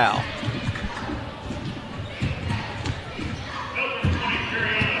and a foul.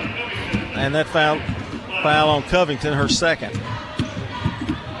 And that foul on Covington, her second.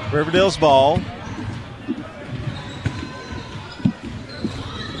 Riverdale's ball.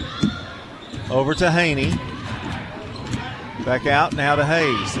 Over to Haney. Back out now to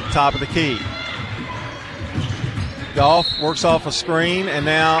Hayes at the top of the key. Goff works off a screen and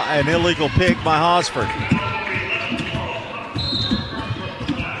now an illegal pick by Hosford.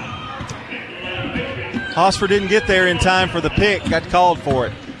 Hosford didn't get there in time for the pick, got called for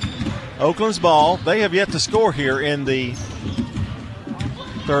it. Oakland's ball. They have yet to score here in the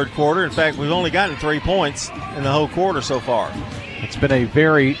third quarter. In fact, we've only gotten 3 points in the whole quarter so far. It's been a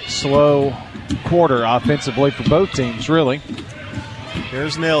very slow quarter offensively for both teams, really.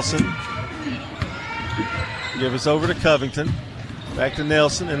 Here's Nelson. Give us over to Covington. Back to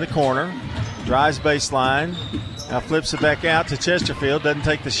Nelson in the corner. Drives baseline. Now flips it back out to Chesterfield. Doesn't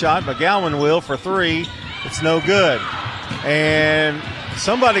take the shot. McGowan will for 3. It's no good. And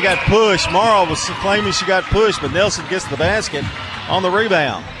somebody got pushed. Morrow was claiming she got pushed, but Nelson gets the basket on the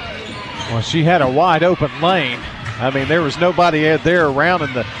rebound. Well, she had a wide open lane. I mean, there was nobody there around,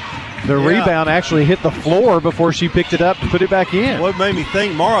 and the rebound actually hit the floor before she picked it up and put it back in. What made me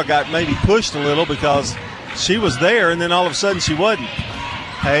think Morrow got maybe pushed a little because she was there, and then all of a sudden she wasn't.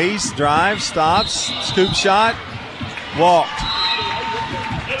 Hayes drives, stops, scoop shot, walked.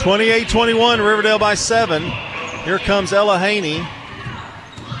 28-21, Riverdale by 7. Here comes Ella Haney.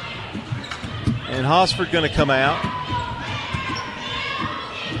 And Hosford going to come out.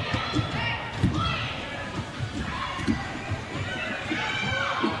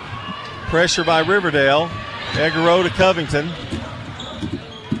 Pressure by Riverdale. Egero to Covington.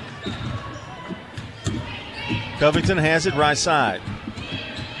 Covington has it right side.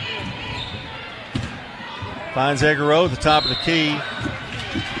 Finds Egero at the top of the key.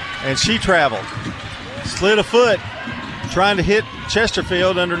 And she traveled. Slid a foot trying to hit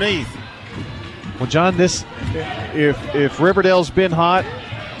Chesterfield underneath. Well, John, this if Riverdale's been hot,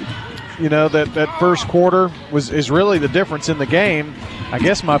 you know, that first quarter is really the difference in the game. I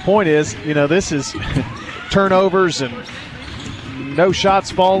guess my point is, you know, this is turnovers and no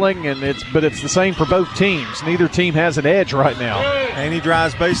shots falling, but it's the same for both teams. Neither team has an edge right now. Haney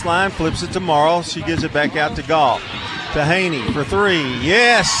drives baseline, flips it to Morrow. She gives it back out to Goff. To Haney for 3.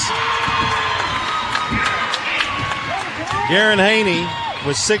 Yes! Garen Haney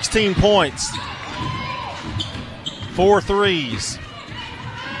with 16 points. 4 threes.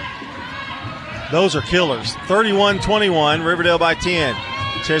 Those are killers. 31-21, Riverdale by 10.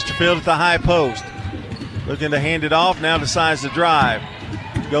 Chesterfield at the high post. Looking to hand it off, now decides to drive.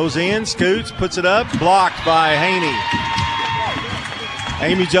 Goes in, scoots, puts it up, blocked by Haney.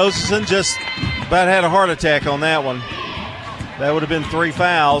 Amy Josephson just about had a heart attack on that one. That would have been 3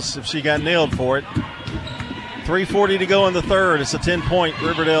 fouls if she got nailed for it. 3:40 to go in the third. It's a 10-point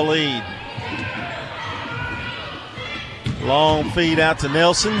Riverdale lead. Long feed out to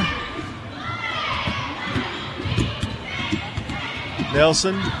Nelson.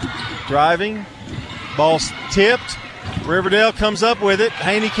 Nelson driving. Ball's tipped. Riverdale comes up with it.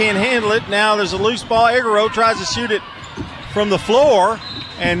 Haney can't handle it. Now there's a loose ball. Egero tries to shoot it from the floor,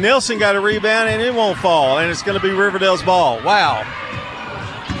 and Nelson got a rebound, and it won't fall, and it's going to be Riverdale's ball. Wow.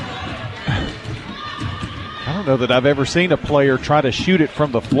 I don't know that I've ever seen a player try to shoot it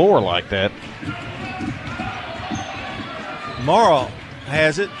from the floor like that. Morrow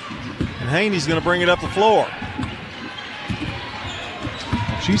has it, and Haney's going to bring it up the floor.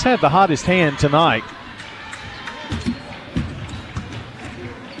 She's had the hottest hand tonight.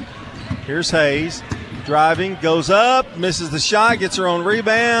 Here's Hayes driving, goes up, misses the shot, gets her own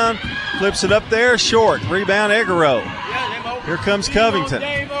rebound, flips it up there, short. Rebound, Egero. Here comes Covington.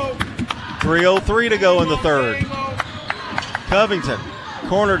 3:03 to go in the third. Covington,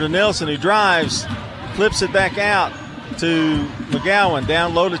 corner to Nelson, who drives, flips it back out to McGowan,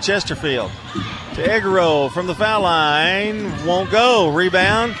 down low to Chesterfield. To Egero from the foul line, won't go.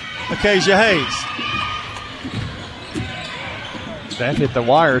 Rebound, Acacia Hayes. That hit the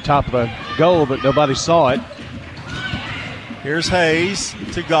wire top of the goal, but nobody saw it. Here's Hayes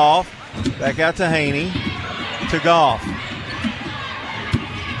to Goff. Back out to Haney. To Goff.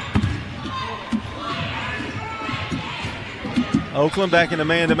 Oakland back into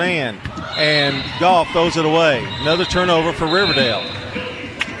man-to-man. And Goff throws it away. Another turnover for Riverdale.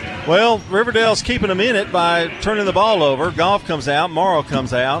 Well, Riverdale's keeping them in it by turning the ball over. Goff comes out. Morrow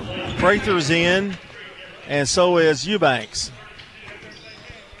comes out. Prather's in. And so is Eubanks.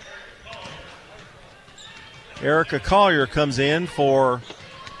 Erica Collier comes in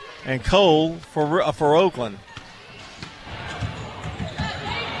and Cole for Oakland.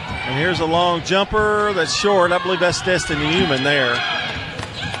 And here's a long jumper that's short. I believe that's Destiny Newman there.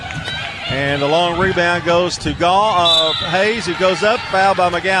 And the long rebound goes to Hayes, who goes up, fouled by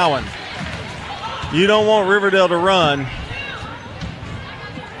McGowan. You don't want Riverdale to run.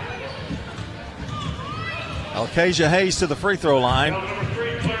 Alcasia Hayes to the free throw line.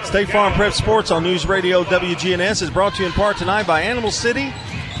 State Farm Prep Sports on News Radio WGNS is brought to you in part tonight by Animal City,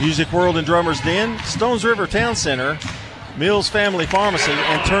 Music World and Drummers Den, Stones River Town Center, Mills Family Pharmacy,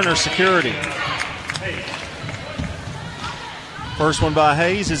 and Turner Security. First one by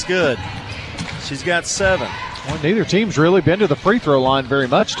Hayes is good. She's got 7. Well, neither team's really been to the free throw line very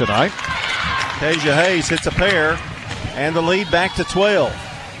much tonight. Acacia Hayes hits a pair, and the lead back to 12.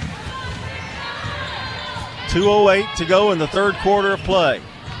 2:08 to go in the third quarter of play.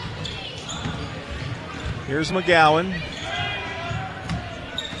 Here's McGowan.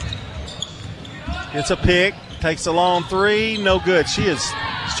 Gets a pick, takes a long three, no good. She has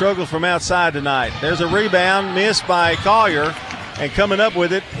struggled from outside tonight. There's a rebound, missed by Collier, and coming up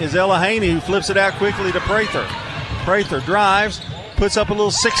with it is Ella Haney, who flips it out quickly to Prather. Prather drives, puts up a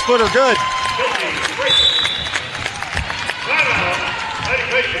little 6-footer, good.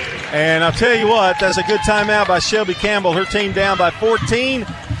 And I'll tell you what, that's a good timeout by Shelby Campbell. Her team down by 14,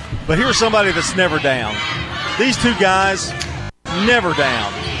 but here's somebody that's never down. These two guys, never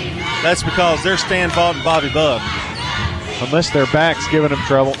down. That's because they're Stan Vaught and Bobby Bug. Unless their back's giving them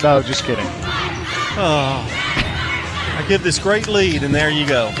trouble. No, just kidding. Oh, I give this great lead, and there you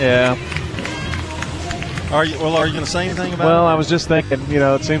go. Yeah. Are you going to say anything about it? Well, I was just thinking,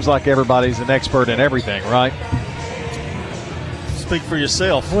 it seems like everybody's an expert in everything, right? Speak for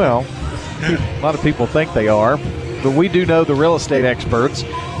yourself. Well, a lot of people think they are, but we do know the real estate experts.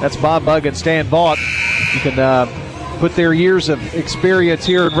 That's Bob Bug and Stan Vaught. You can put their years of experience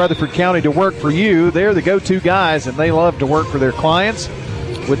here in Rutherford County to work for you. They're the go-to guys, and they love to work for their clients.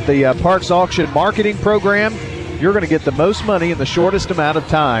 With the Parks Auction Marketing Program, you're going to get the most money in the shortest amount of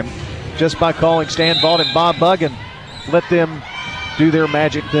time just by calling Stan Vaught and Bob Bug and let them do their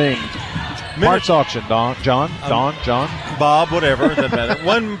magic thing. Parks Auction, John. Bob, whatever, doesn't matter.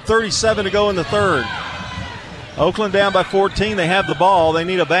 1:37 to go in the third. Oakland down by 14. They have the ball. They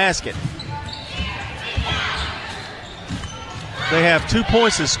need a basket. They have 2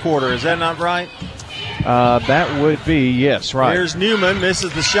 points this quarter. Is that not right? That would be, yes, right. Here's Newman,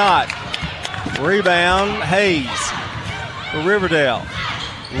 misses the shot. Rebound, Hayes for Riverdale.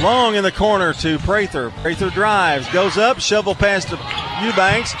 Long in the corner to Prather. Prather drives, goes up, shovel pass to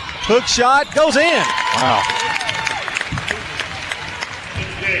Eubanks. Hook shot, goes in. Wow.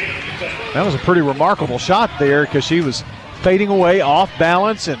 That was a pretty remarkable shot there because she was fading away off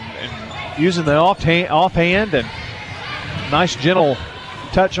balance and using the offhand and nice gentle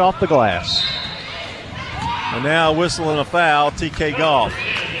touch off the glass. And now a whistle and a foul, TK Goff.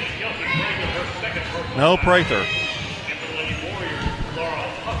 No, Prather.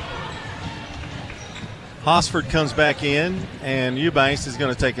 Hosford comes back in, and Eubanks is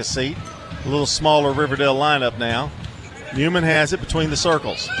going to take a seat. A little smaller Riverdale lineup now. Newman has it between the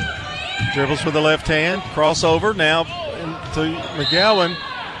circles. Dribbles with the left hand, crossover now to McGowan.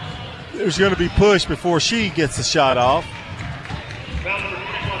 There's going to be push before she gets the shot off.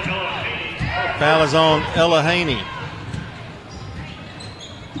 Foul is on Ella Haney.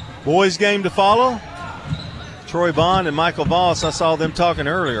 Boys game to follow. Troy Bond and Michael Voss, I saw them talking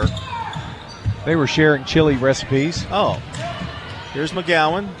earlier. They were sharing chili recipes. Oh, here's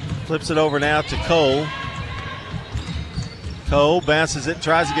McGowan. Flips it over now to Cole. Cole bounces it,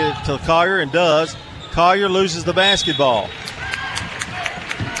 tries to get it to Collier, and does. Collier loses the basketball.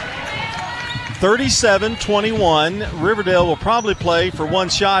 37-21. Riverdale will probably play for one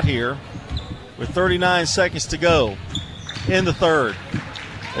shot here with 39 seconds to go in the third.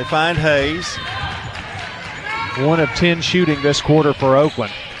 They find Hayes. 1 of 10 shooting this quarter for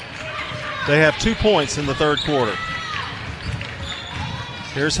Oakland. They have 2 points in the third quarter.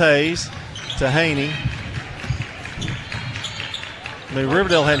 Here's Hayes to Haney. I mean,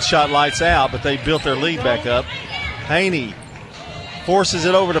 Riverdale hadn't shot lights out, but they built their lead back up. Haney forces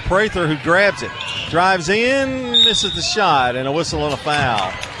it over to Prather, who grabs it. Drives in, misses the shot, and a whistle and a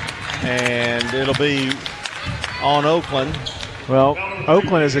foul. And it'll be on Oakland. Well,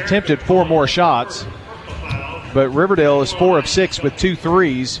 Oakland has attempted 4 more shots, but Riverdale is 4 of 6 with 2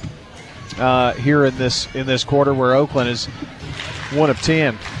 threes here in this quarter, where Oakland is 1 of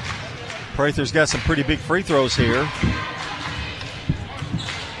 10. Prather's got some pretty big free throws here.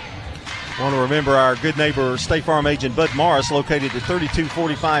 Want to remember our good neighbor State Farm agent Bud Morris, located at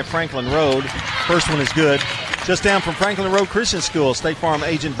 3245 Franklin Road. First one is good. Just down from Franklin Road Christian School, State Farm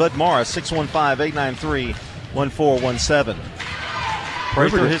agent Bud Morris, 615-893-1417.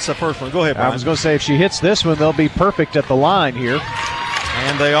 Prather hits the first one. Go ahead, Brian. I was going to say, if she hits this one, they'll be perfect at the line here.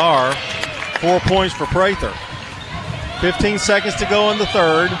 And they are. 4 points for Prather. 15 seconds to go in the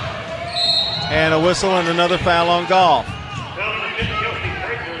third. And a whistle and another foul on Goff.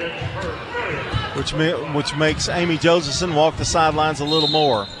 Which makes Amy Josephson walk the sidelines a little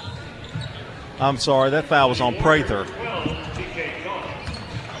more. I'm sorry, that foul was on Prather.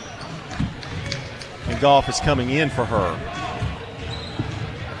 And Goff is coming in for her.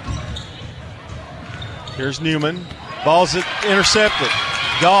 Here's Newman. Ball's intercepted.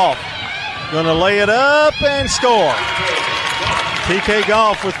 Goff going to lay it up and score. TK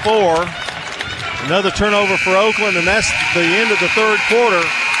Goff with 4. Another turnover for Oakland, and that's the end of the third quarter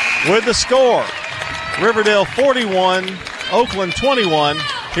with the score. Riverdale 41, Oakland 21,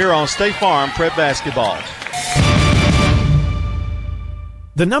 here on State Farm Prep Basketball.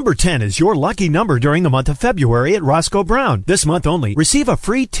 The number 10 is your lucky number during the month of February at Roscoe Brown. This month only, receive a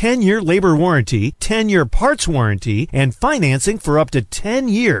free 10-year labor warranty, 10-year parts warranty, and financing for up to 10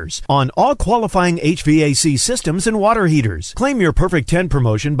 years on all qualifying HVAC systems and water heaters. Claim your Perfect 10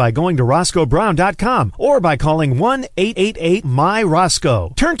 promotion by going to RoscoeBrown.com or by calling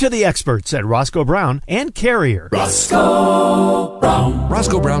 1-888-MY-ROSCOE. Turn to the experts at Roscoe Brown and Carrier. Roscoe Brown.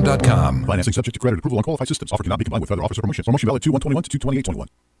 RoscoeBrown.com. Financing subject to credit approval on qualified systems. Offer cannot be combined with other offers or promotions. Promotion valid 2/121 to 2/28/21.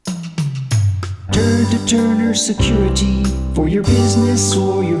 Turn to Turner Security for your business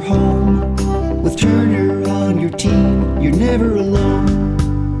or your home. With Turner on your team, you're never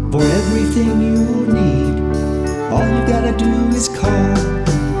alone. For everything you need, all you gotta do is call.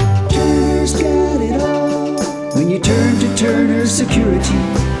 Turner's got it all. When you turn to Turner Security,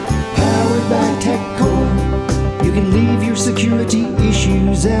 powered by TechCore, you can leave your security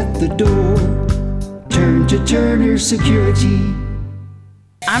issues at the door. Turn to Turner Security.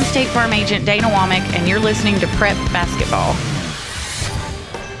 I'm State Farm Agent Dana Womack, and you're listening to Prep Basketball.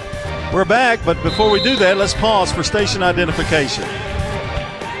 We're back, but before we do that, let's pause for station identification.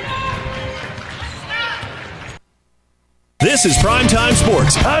 This is Primetime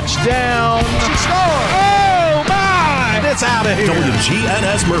Sports. Touchdown. She scored. Oh, my. It's out of here.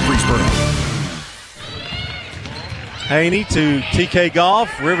 WGNS Murfreesboro. Haney to TK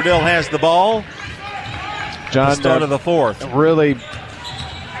Goff. Riverdale has the ball. John, the start of the fourth. Really.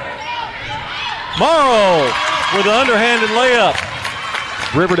 Morrow with an underhanded layup.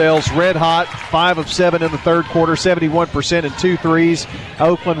 Riverdale's red hot, 5 of 7 in the third quarter, 71% in 2 threes.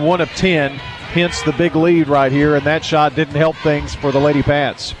 Oakland 1 of 10, hence the big lead right here, and that shot didn't help things for the Lady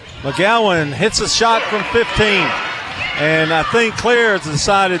Pats. McGowan hits a shot from 15, and I think Claire has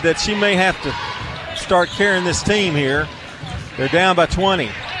decided that she may have to start carrying this team here. They're down by 20.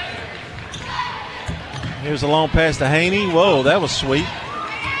 Here's a long pass to Haney. Whoa, that was sweet.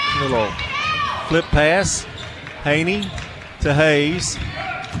 Little flip pass. Haney to Hayes.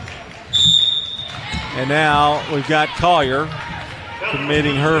 And now we've got Collier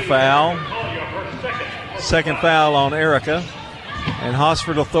committing her foul. Second foul on Erica. And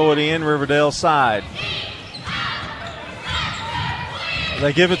Hosford will throw it in Riverdale side.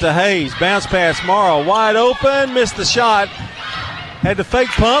 They give it to Hayes. Bounce pass, Morrow wide open. Missed the shot. Had to fake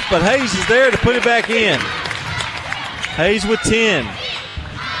pump, but Hayes is there to put it back in. Hayes with 10.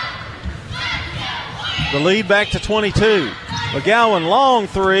 The lead back to 22. McGowan, long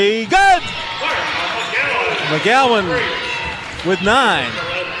three. Good! McGowan with 9.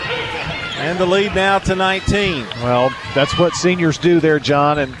 And the lead now to 19. Well, that's what seniors do there,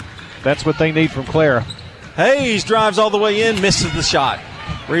 John, and that's what they need from Clara. Hayes drives all the way in, misses the shot.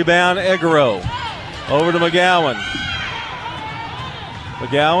 Rebound, Egero. Over to McGowan.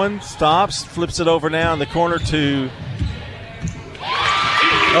 McGowan stops, flips it over now in the corner to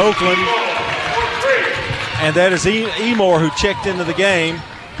Oakland. And that is Emore who checked into the game.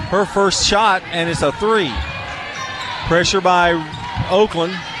 Her first shot, and it's a 3. Pressure by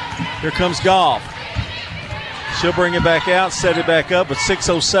Oakland. Here comes Goff. She'll bring it back out, set it back up with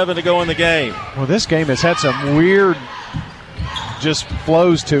 6:07 to go in the game. Well, this game has had some weird just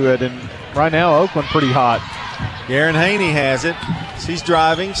flows to it, and right now Oakland pretty hot. Garen Haney has it. She's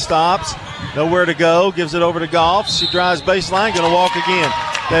driving, stops, nowhere to go, gives it over to Goff. She drives baseline, going to walk again.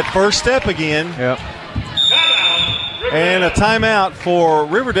 That first step again. Yep. And a timeout for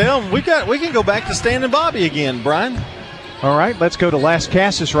Riverdale. We can go back to Stan and Bobby again, Brian. All right, let's go to Las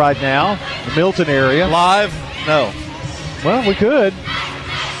Casas right now, the Milton area. Live? No. Well, we could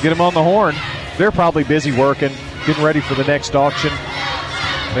get them on the horn. They're probably busy working, getting ready for the next auction.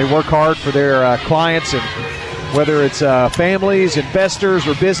 They work hard for their clients, and whether it's families, investors,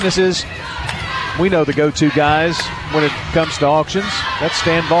 or businesses, we know the go-to guys when it comes to auctions. That's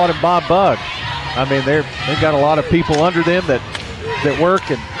Stan Vaught and Bob Bugg. I mean, they've got a lot of people under them that work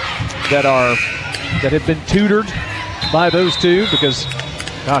and that have been tutored by those two because,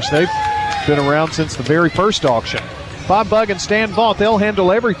 gosh, they've been around since the very first auction. Bob Bugg and Stan Vaught, they'll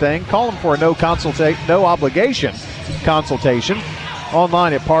handle everything. Call them for a no obligation consultation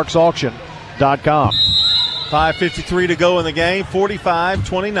online at parksauction.com. 5:53 to go in the game,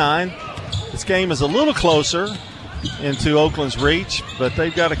 45-29. This game is a little closer into Oakland's reach, but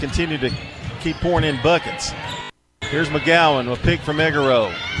they've got to continue to keep pouring in buckets. Here's McGowan, a pick from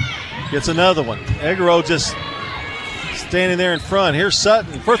Egero. Gets another one. Egero just standing there in front. Here's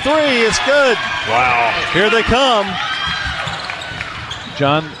Sutton for 3. It's good. Wow. Here they come.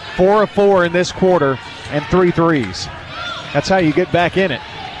 John, 4 of 4 in this quarter and 3 threes. That's how you get back in it.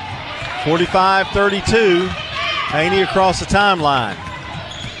 45-32. Haney across the timeline.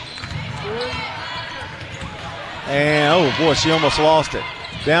 And, oh, boy, she almost lost it.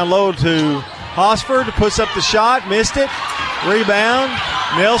 Down low to Hosford, puts up the shot, missed it. Rebound.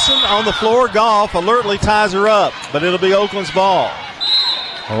 Nelson on the floor. Goff alertly ties her up, but it'll be Oakland's ball.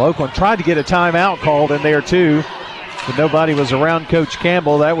 Well, Oakland tried to get a timeout called in there, too, but nobody was around Coach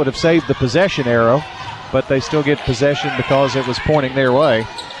Campbell. That would have saved the possession arrow, but they still get possession because it was pointing their way.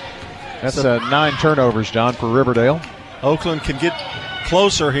 That's 9 turnovers, John, for Riverdale. Oakland can get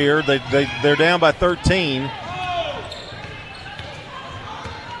closer here. They're down by 13.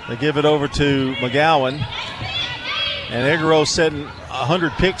 They give it over to McGowan. And Egero setting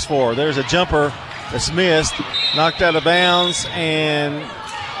 100 picks for her. There's a jumper that's missed, knocked out of bounds, and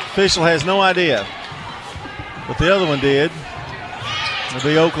official has no idea. But the other one did. It'll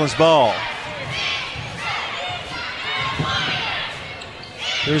be Oakland's ball.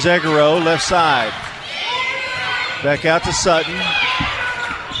 Here's Egero, left side. Back out to Sutton.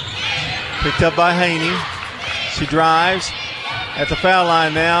 Picked up by Haney. She drives. At the foul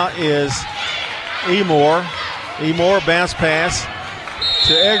line now is Emore. Emore bounce pass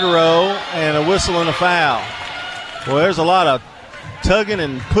to Egero and a whistle and a foul. Well, there's a lot of tugging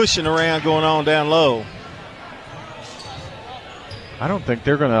and pushing around going on down low. I don't think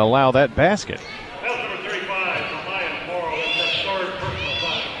they're going to allow that basket.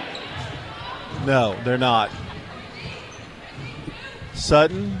 No, they're not.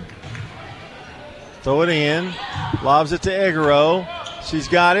 Sutton, throw it in, lobs it to Egero. She's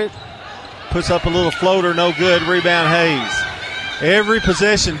got it, puts up a little floater, no good. Rebound Hayes. Every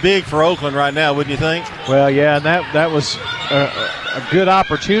possession big for Oakland right now, wouldn't you think? Well, yeah, and that was a good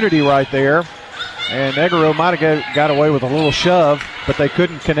opportunity right there. And Egero might have got away with a little shove, but they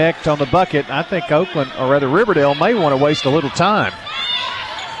couldn't connect on the bucket. I think Oakland, or rather Riverdale, may want to waste a little time.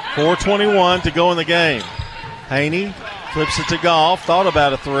 4:21 to go in the game. Haney flips it to Goff. Thought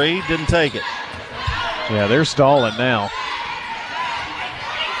about a 3, didn't take it. Yeah, they're stalling now,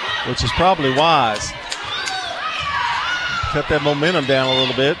 which is probably wise. cut that momentum down a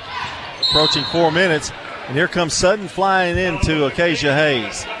little bit. Approaching 4 minutes. And here comes Sutton flying into Acacia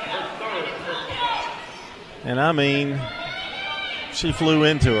Hayes. And I mean, she flew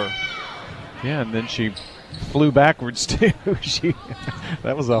into her. Yeah, and then she flew backwards too.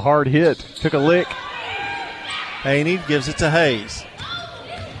 That was a hard hit. Took a lick. Haney gives it to Hayes.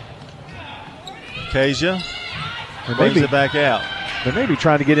 Acacia brings it back out. They may be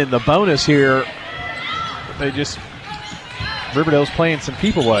trying to get in the bonus here. Riverdale's playing some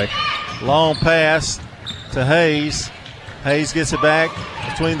keep away. Long pass to Hayes. Hayes gets it back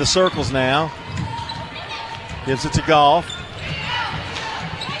between the circles now. Gives it to Goff.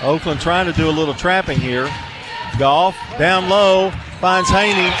 Oakland trying to do a little trapping here. Goff down low, finds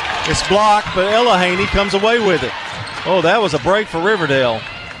Haney. It's blocked, but Ella Haney comes away with it. Oh, that was a break for Riverdale.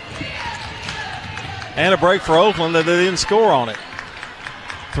 And a break for Oakland that they didn't score on it.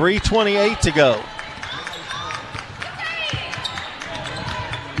 3:28 to go.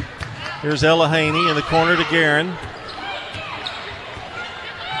 Here's Ella Haney in the corner to Guerin.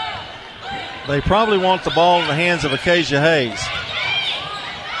 They probably want the ball in the hands of Acacia Hayes.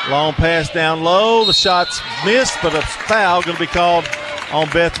 Long pass down low. The shot's missed, but a foul going to be called on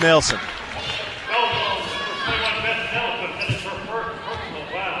Beth Nelson.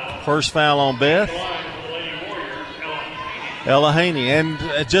 First foul on Beth. Ella Haney. And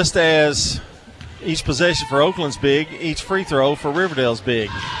just as each possession for Oakland's big, each free throw for Riverdale's big.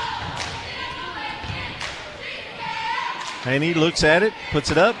 Haney looks at it, puts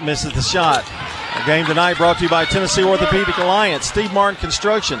it up, misses the shot. Our game tonight brought to you by Tennessee Orthopedic Alliance, Steve Martin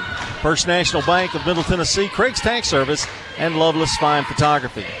Construction, First National Bank of Middle Tennessee, Craig's Tax Service, and Loveless Fine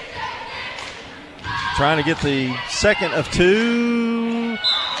Photography. Trying to get the second of two.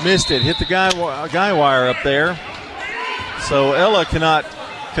 Missed it. Hit the guy wire up there. So Ella cannot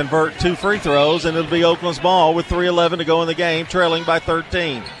convert 2 free throws, and it'll be Oakland's ball with 3:11 to go in the game, trailing by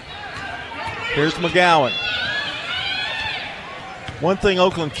 13. Here's McGowan. One thing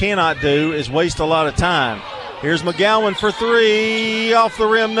Oakland cannot do is waste a lot of time. Here's McGowan for 3. Off the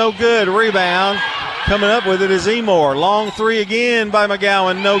rim, no good. Rebound. Coming up with it is Emor. Long 3 again by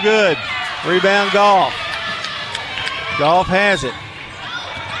McGowan, no good. Rebound Goff. Goff has it.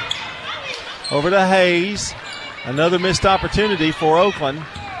 Over to Hayes. Another missed opportunity for Oakland.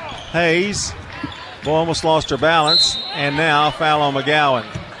 Hayes, almost lost her balance. And now a foul on McGowan.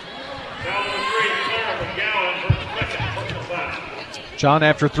 John,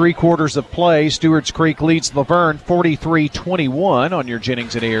 after 3 quarters of play, Stewart's Creek leads Laverne 43-21 on your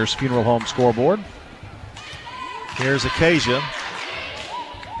Jennings and Ayers Funeral Home scoreboard. Here's Acacia.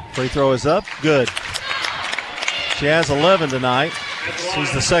 Free throw is up. Good. She has 11 tonight.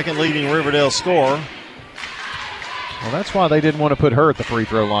 She's the second leading Riverdale scorer. Well, that's why they didn't want to put her at the free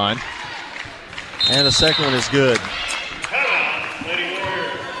throw line. And the second one is good.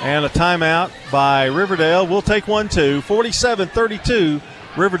 And a timeout by Riverdale. We'll take 1-2. 47-32.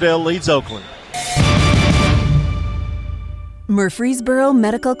 Riverdale leads Oakland. Murfreesboro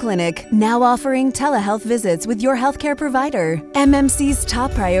Medical Clinic, now offering telehealth visits with your healthcare provider. MMC's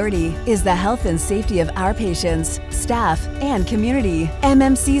top priority is the health and safety of our patients, staff, and community.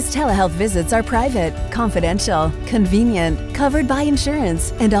 MMC's telehealth visits are private, confidential, convenient, covered by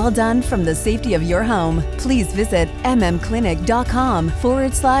insurance, and all done from the safety of your home. Please visit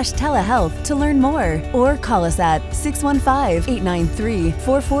mmclinic.com/telehealth to learn more, or call us at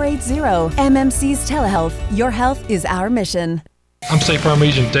 615-893-4480. MMC's Telehealth, your health is our mission. I'm State Farm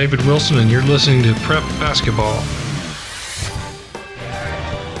Agent David Wilson, and you're listening to Prep Basketball.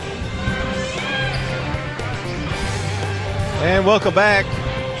 And welcome back.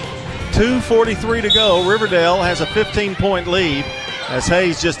 2:43 to go. Riverdale has a 15-point lead as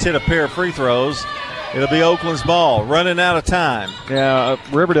Hayes just hit a pair of free throws. It'll be Oakland's ball, running out of time. Yeah,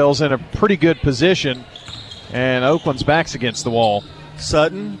 Riverdale's in a pretty good position, and Oakland's back's against the wall.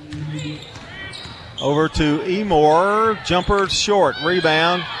 Sutton over to Emor. Jumper short.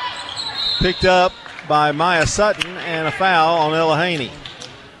 Rebound picked up by Maya Sutton, and a foul on Ella Haney.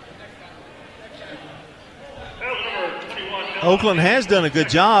 Oakland has done a good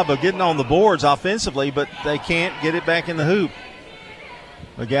job of getting on the boards offensively, but they can't get it back in the hoop.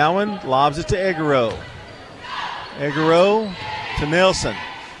 McGowan lobs it to Egero. Egero to Nelson.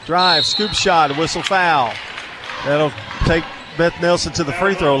 Drive, scoop shot, a whistle foul. That'll take Beth Nelson to the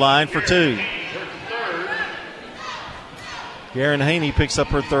free throw line for 2. Guerin Haney picks up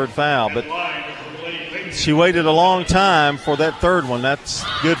her 3rd foul, but she waited a long time for that 3rd one. That's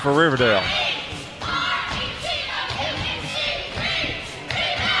good for Riverdale.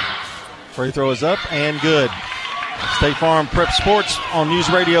 Free throw is up and good. State Farm Prep Sports on News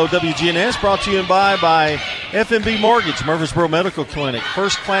Radio WGNS, brought to you by FMB Mortgage, Murfreesboro Medical Clinic,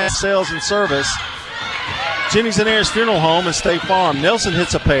 First Class Sales and Service, Jennings and Ayers Funeral Home, and State Farm. Nelson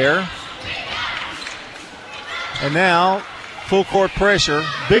hits a pair. And now, full court pressure,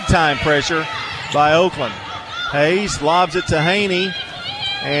 big time pressure by Oakland. Hayes lobs it to Haney,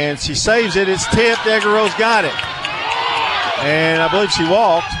 and she saves it. It's tipped. Egero's got it. And I believe she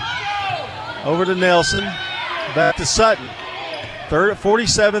walked over to Nelson, back to Sutton.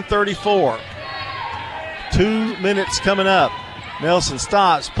 47-34. 2 minutes coming up. Nelson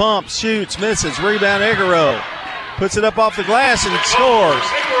stops, pumps, shoots, misses. Rebound, Egero. Puts it up off the glass and scores.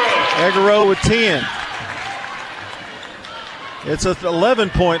 Egero with 10. It's an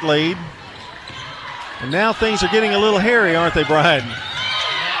 11-point lead. And now things are getting a little hairy, aren't they, Brian?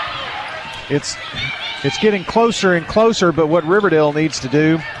 It's getting closer and closer, but what Riverdale needs to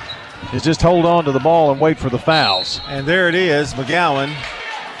do is just hold on to the ball and wait for the fouls. And there it is, McGowan.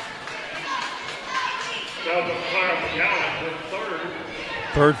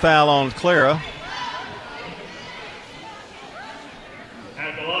 Third foul on Clara.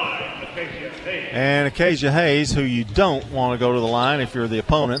 And Acacia Hayes, who you don't want to go to the line if you're the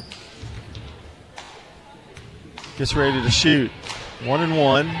opponent, gets ready to shoot. 1 and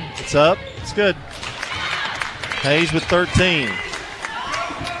 1. It's up. It's good. Hayes with 13.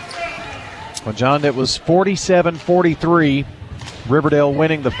 Well, John, it was 47-43. Riverdale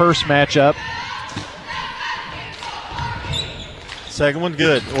winning the first matchup. Second one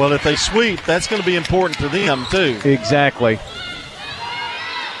good. Well, if they sweep, that's going to be important to them, too. Exactly.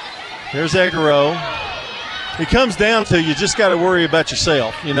 Here's Egero. It comes down to you just got to worry about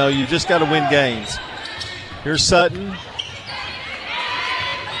yourself. You know, you just got to win games. Here's Sutton.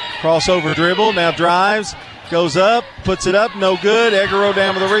 Crossover dribble. Now drives. Goes up. Puts it up. No good. Egero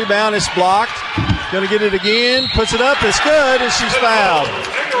down with the rebound. It's blocked. Going to get it again. Puts it up. It's good. And she's fouled.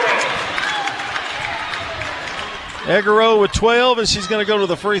 Egero with 12, and she's going to go to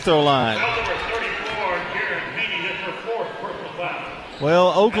the free throw line.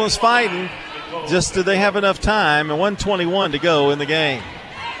 Well, Oakland's fighting. Just do they have enough time? And 1:21 to go in the game.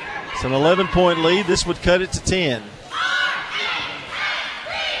 It's an 11-point lead. This would cut it to 10.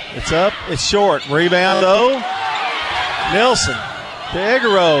 It's up. It's short. Rebound, though. Nelson to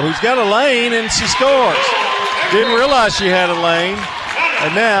Egero, who's got a lane, and she scores. Didn't realize she had a lane.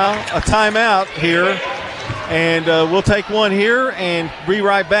 And now a timeout here. And we'll take one here and be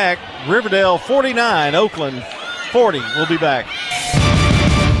right back. Riverdale 49, Oakland 40. We'll be back.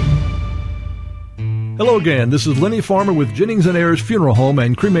 Hello again, this is Lenny Farmer with Jennings and Ayers Funeral Home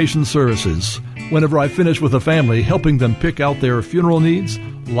and Cremation Services. Whenever I finish with a family helping them pick out their funeral needs,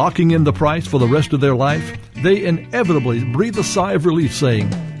 locking in the price for the rest of their life, they inevitably breathe a sigh of relief saying,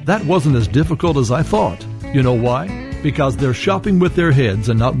 that wasn't as difficult as I thought. You know why? Because they're shopping with their heads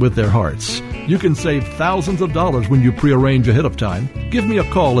and not with their hearts. You can save thousands of dollars when you prearrange ahead of time. Give me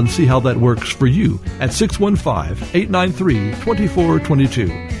a call and see how that works for you at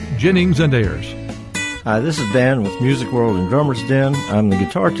 615-893-2422. Jennings and Ayers. Hi, this is Dan with Music World and Drummers Den. I'm the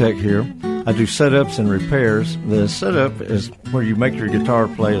guitar tech here. I do setups and repairs. The setup is where you make your guitar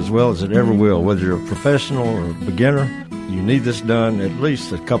play as well as it ever will. Whether you're a professional or a beginner, you need this done at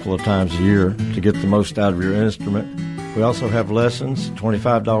least a couple of times a year to get the most out of your instrument. We also have lessons,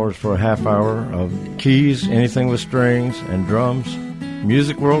 $25 for a half hour of keys, anything with strings, and drums.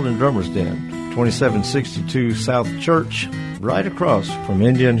 Music World and Drummers Den, 2762 South Church, right across from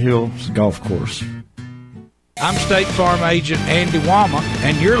Indian Hills Golf Course. I'm State Farm Agent Andy Wama,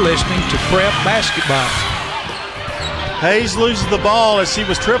 and you're listening to Prep Basketball. Hayes loses the ball as she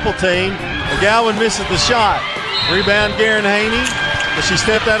was triple teamed. McGowan misses the shot. Rebound, Garen Haney, but she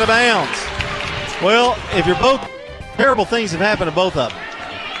stepped out of bounds. Well, if you're both, terrible things have happened to both of them.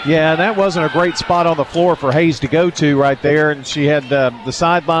 Yeah, that wasn't a great spot on the floor for Hayes to go to right there, and she had the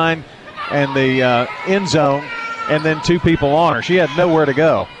sideline and the end zone, and then two people on her. She had nowhere to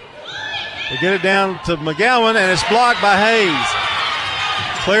go. They get it down to McGowan, and it's blocked by Hayes.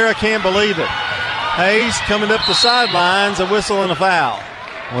 Clara can't believe it. Hayes coming up the sidelines, a whistle and a foul.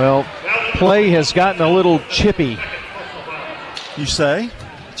 Well, play has gotten a little chippy. You say?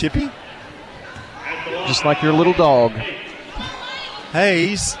 Chippy? Just like your little dog.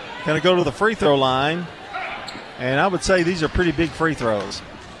 Hayes going to go to the free throw line, and I would say these are pretty big free throws.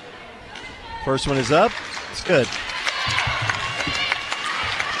 First one is up. It's good.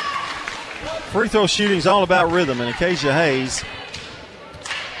 Free throw shooting is all about rhythm, and Acacia Hayes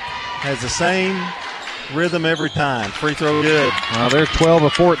has the same rhythm every time. Free throw good. They're 12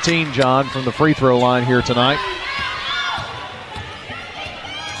 of 14, John, from the free throw line here tonight.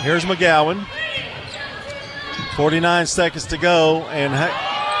 Here's McGowan. 49 seconds to go, and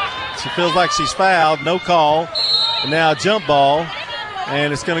She feels like she's fouled. No call. And now a jump ball,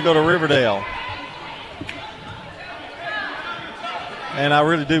 and it's going to go to Riverdale. And I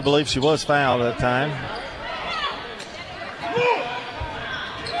really do believe she was fouled at that time.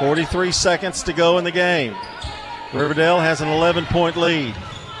 43 seconds to go in the game. Riverdale has an 11-point lead.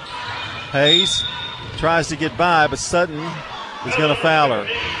 Hayes tries to get by, but Sutton is going to foul her.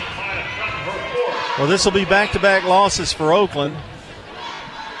 Well, this will be back-to-back losses for Oakland.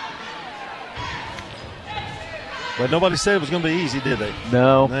 But nobody said it was going to be easy, did they?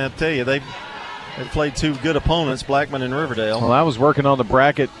 No. And I'll tell you, they played two good opponents, Blackman and Riverdale. Well, I was working on the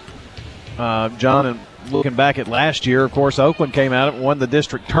bracket, John, and looking back at last year, of course, Oakland came out and won the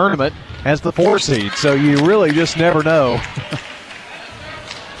district tournament as the 4 seed, so you really just never know.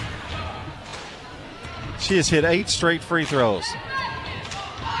 She has hit 8 straight free throws.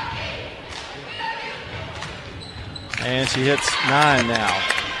 And she hits 9 now.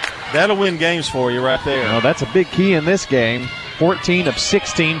 That'll win games for you right there. Well, that's a big key in this game. 14 of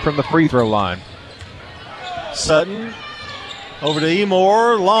 16 from the free throw line. Sutton over to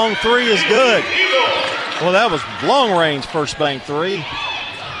Emor. Long three is good. Well, that was long range first bank three.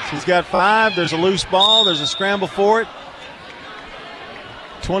 She's got 5. There's a loose ball. There's a scramble for it.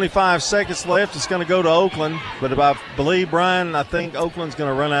 25 seconds left. It's going to go to Oakland. But if I believe, Brian, I think Oakland's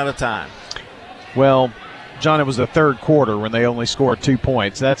going to run out of time. Well, John, it was the third quarter when they only scored 2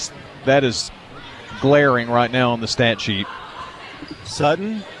 points. That is glaring right now on the stat sheet.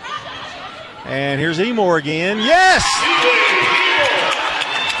 Sutton. And here's Emor again. Yes!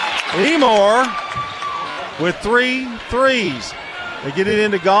 Emor with 3 threes. They get it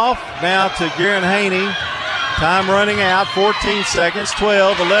into Goff. Now to Garen Haney. Time running out. 14 seconds.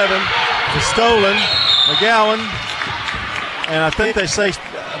 12, 11. It's stolen. McGowan. And I think they say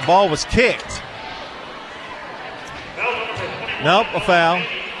the ball was kicked. Nope, a foul.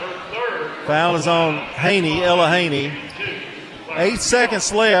 Foul is on Haney, Ella Haney. 8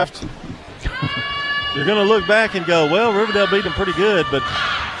 seconds left. You're going to look back and go, well, Riverdale beat them pretty good, but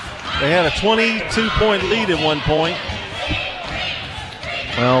they had a 22-point lead at one point.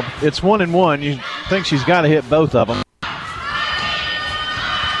 Well, it's 1-1. You think she's got to hit both of them.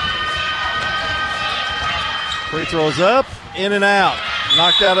 Free throws up, in and out.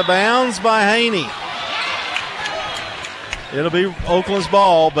 Knocked out of bounds by Haney. It'll be Oakland's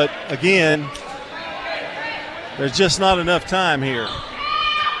ball, but again, there's just not enough time here.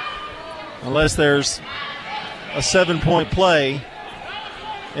 Unless there's a 7-point play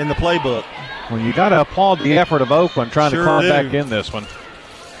in the playbook. Well, you got to applaud the effort of Oakland trying to climb back in this one.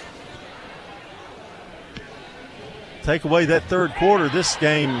 Take away that third quarter, this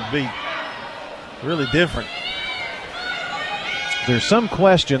game would be really different. There's some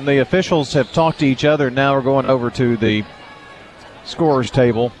question. The officials have talked to each other. Now we're going over to the scorer's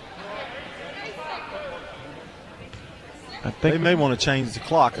table. I think they may want to change the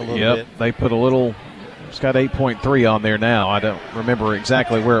clock a little bit. They put a little, it's got 8.3 on there now. I don't remember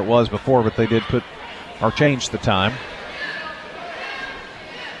exactly where it was before, but they did put or change the time.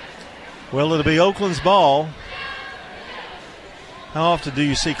 Well, it'll be Oakland's ball. How often do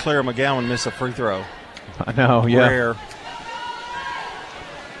you see Claire McGowan miss a free throw? I know, yeah. Rare.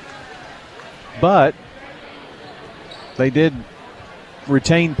 But they did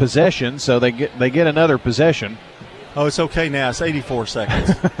retain possession, so they get another possession. Oh, it's okay now. It's 84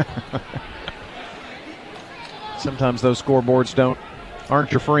 seconds. Sometimes those scoreboards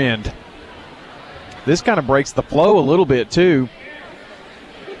aren't your friend. This kind of breaks the flow a little bit, too.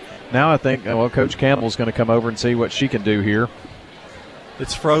 Now I think, Coach Campbell's going to come over and see what she can do here.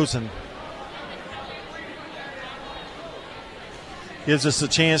 It's frozen. Gives us a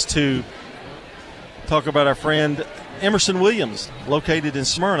chance to talk about our friend Emerson Williams, located in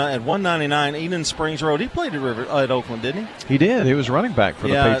Smyrna at 199 Enon Springs Road. He played at Oakland, didn't he? He did. He was running back for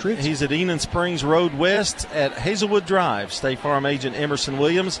the Patriots. He's at Enon Springs Road West at Hazelwood Drive. State Farm agent Emerson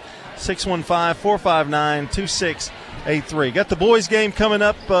Williams, 615-459-2683. Got the boys game coming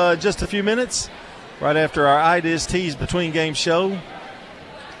up just a few minutes, right after our Ideas Tees Between Game show.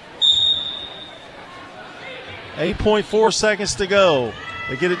 8.4 seconds to go.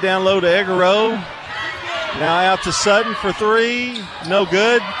 They get it down low to Egero. Now out to Sutton for 3. No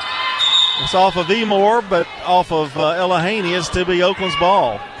good. It's off of Emor, but off of Ella Haney. It's to be Oakland's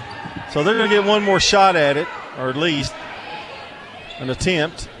ball. So they're going to get one more shot at it, or at least an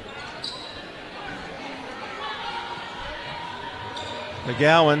attempt.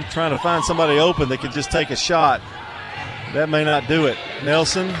 McGowan trying to find somebody open that could just take a shot. That may not do it.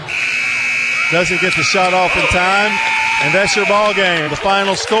 Nelson doesn't get the shot off in time, and that's your ball game. The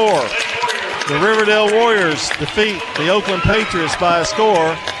final score. The Riverdale Warriors defeat the Oakland Patriots by a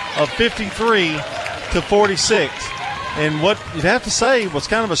score of 53-46. And what you'd have to say was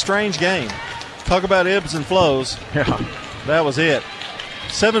kind of a strange game. Talk about ebbs and flows. Yeah. That was it.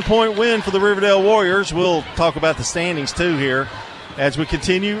 7-point win for the Riverdale Warriors. We'll talk about the standings, too, here as we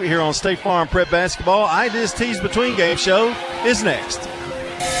continue here on State Farm Prep Basketball. Ida's Tees Between Game show is next.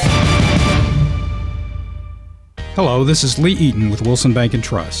 Hello, this is Lee Eaton with Wilson Bank and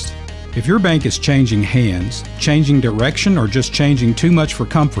Trust. If your bank is changing hands, changing direction, or just changing too much for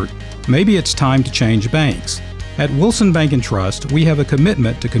comfort, maybe it's time to change banks. At Wilson Bank and Trust, we have a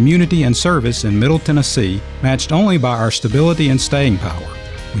commitment to community and service in Middle Tennessee, matched only by our stability and staying power.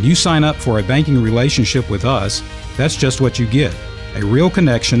 When you sign up for a banking relationship with us, that's just what you get, a real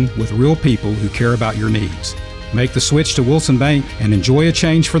connection with real people who care about your needs. Make the switch to Wilson Bank and enjoy a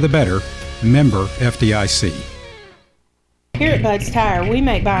change for the better. Member FDIC. Here at Bud's Tire, we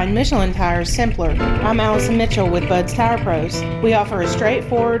make buying Michelin tires simpler. I'm Allison Mitchell with Bud's Tire Pros. We offer a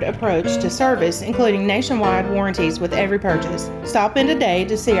straightforward approach to service, including nationwide warranties with every purchase. Stop in today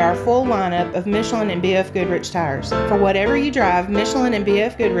to see our full lineup of Michelin and BF Goodrich tires. For whatever you drive, Michelin and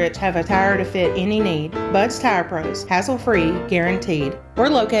BF Goodrich have a tire to fit any need. Bud's Tire Pros, hassle-free, guaranteed. We're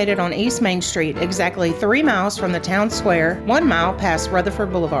located on East Main Street, exactly 3 miles from the town square, 1 mile past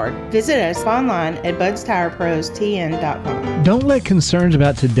Rutherford Boulevard. Visit us online at budstirepros.tn.com. Don't let concerns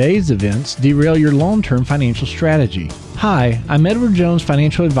about today's events derail your long-term financial strategy. Hi, I'm Edward Jones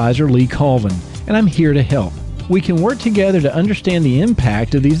Financial Advisor Lee Colvin, and I'm here to help. We can work together to understand the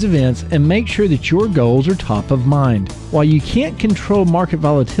impact of these events and make sure that your goals are top of mind. While you can't control market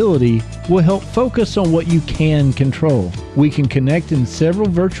volatility, we'll help focus on what you can control. We can connect in several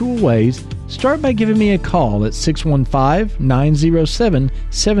virtual ways. Start by giving me a call at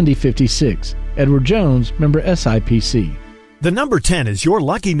 615-907-7056. Edward Jones, member SIPC. The number 10 is your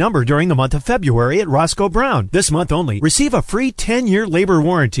lucky number during the month of February at Roscoe Brown. This month only, receive a free 10-year labor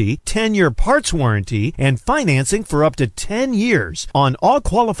warranty, 10-year parts warranty, and financing for up to 10 years on all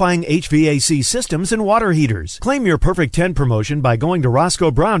qualifying HVAC systems and water heaters. Claim your Perfect 10 promotion by going to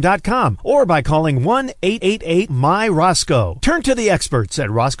RoscoeBrown.com or by calling 1-888-MY-ROSCOE. Turn to the experts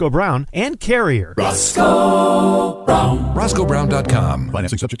at Roscoe Brown and Carrier. Roscoe Brown. RoscoeBrown.com.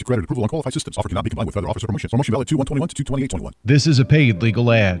 Financing subject to credit approval on qualified systems. Offer cannot be combined with federal officer promotions. Promotion valid 2/1/21 to 2/28/21. This is a paid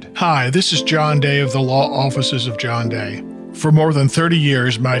legal ad. Hi, this is John Day of the Law Offices of John Day. For more than 30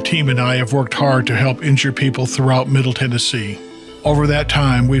 years, my team and I have worked hard to help injured people throughout Middle Tennessee. Over that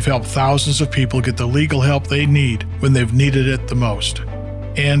time, we've helped thousands of people get the legal help they need when they've needed it the most.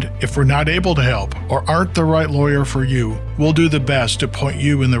 And if we're not able to help or aren't the right lawyer for you, we'll do the best to point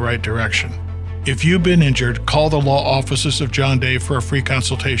you in the right direction. If you've been injured, call the Law Offices of John Day for a free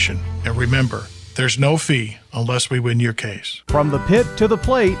consultation. And remember, there's no fee unless we win your case. From the pit to the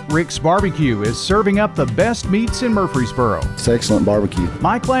plate, Rick's Barbecue is serving up the best meats in Murfreesboro. It's excellent barbecue.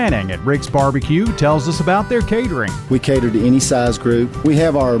 Mike Lanning at Rick's Barbecue tells us about their catering. We cater to any size group. We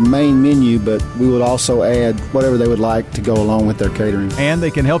have our main menu, but we would also add whatever they would like to go along with their catering. And they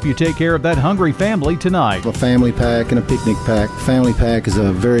can help you take care of that hungry family tonight. A family pack and a picnic pack. Family pack is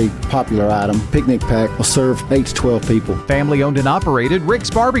a very popular item. Picnic pack will serve 8 to 12 people. Family owned and operated, Rick's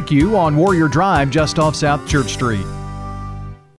Barbecue on Warrior Drive just off South Church Street.